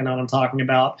like to think I know what I'm talking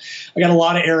about. I got a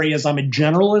lot of areas I'm a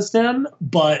generalist in,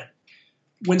 but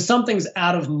when something's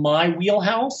out of my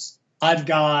wheelhouse, I've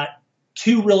got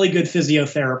two really good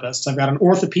physiotherapists. I've got an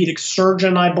orthopedic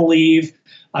surgeon, I believe.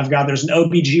 There's an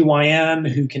OBGYN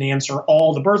who can answer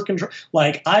all the birth control.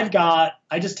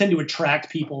 I just tend to attract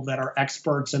people that are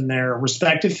experts in their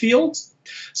respective fields.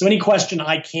 So any question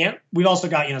I can't, we've also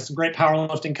got, some great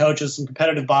powerlifting coaches, some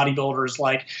competitive bodybuilders,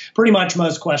 like pretty much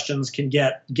most questions can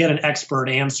get an expert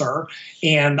answer.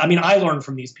 And I mean, I learn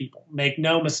from these people, make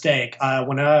no mistake.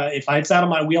 If it's out of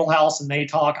my wheelhouse and they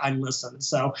talk, I listen.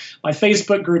 So my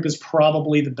Facebook group is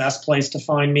probably the best place to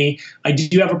find me. I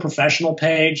do have a professional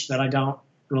page that I don't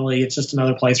really, it's just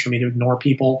another place for me to ignore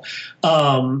people.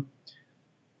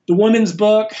 The women's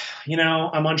book,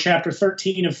 I'm on chapter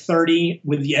 13 of 30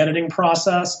 with the editing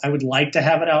process. I would like to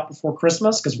have it out before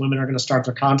Christmas because women are going to start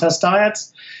their contest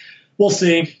diets. We'll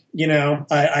see.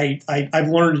 I've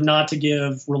learned not to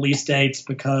give release dates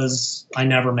because I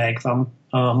never make them.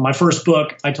 My first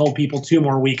book, I told people 2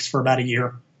 more weeks for about a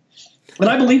year. And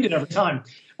I believed it every time.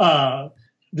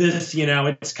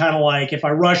 It's kind of like if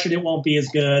I rush it, it won't be as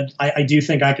good. I do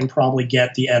think I can probably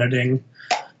get the editing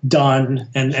done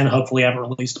and hopefully have it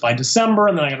released by December,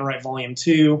 and then I got to write volume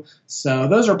 2. So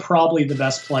those are probably the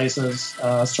best places,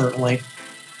 certainly.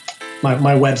 My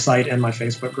website and my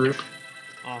Facebook group.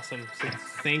 Awesome. So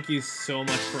thank you so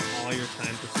much for all your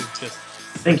time. This is just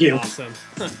thank you. Awesome.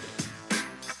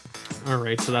 All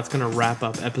right, so that's going to wrap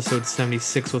up episode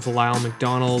 76 with Lyle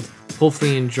McDonald.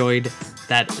 Hopefully you enjoyed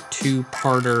that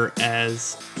 2-parter,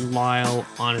 as Lyle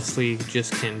honestly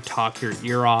just can talk your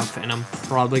ear off, and I'm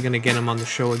probably going to get him on the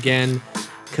show again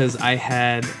because I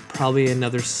had probably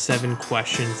another 7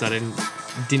 questions that I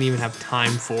didn't even have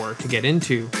time to get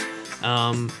into.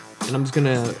 And I'm just going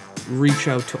to reach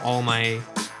out to all my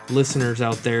listeners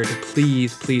out there to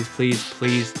please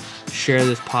share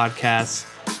this podcast,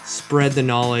 spread the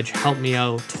knowledge, help me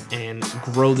out, and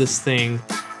grow this thing.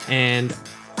 And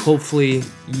hopefully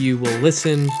you will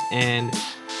listen and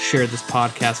share this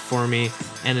podcast for me.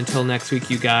 And until next week,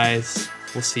 you guys,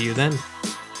 we'll see you then.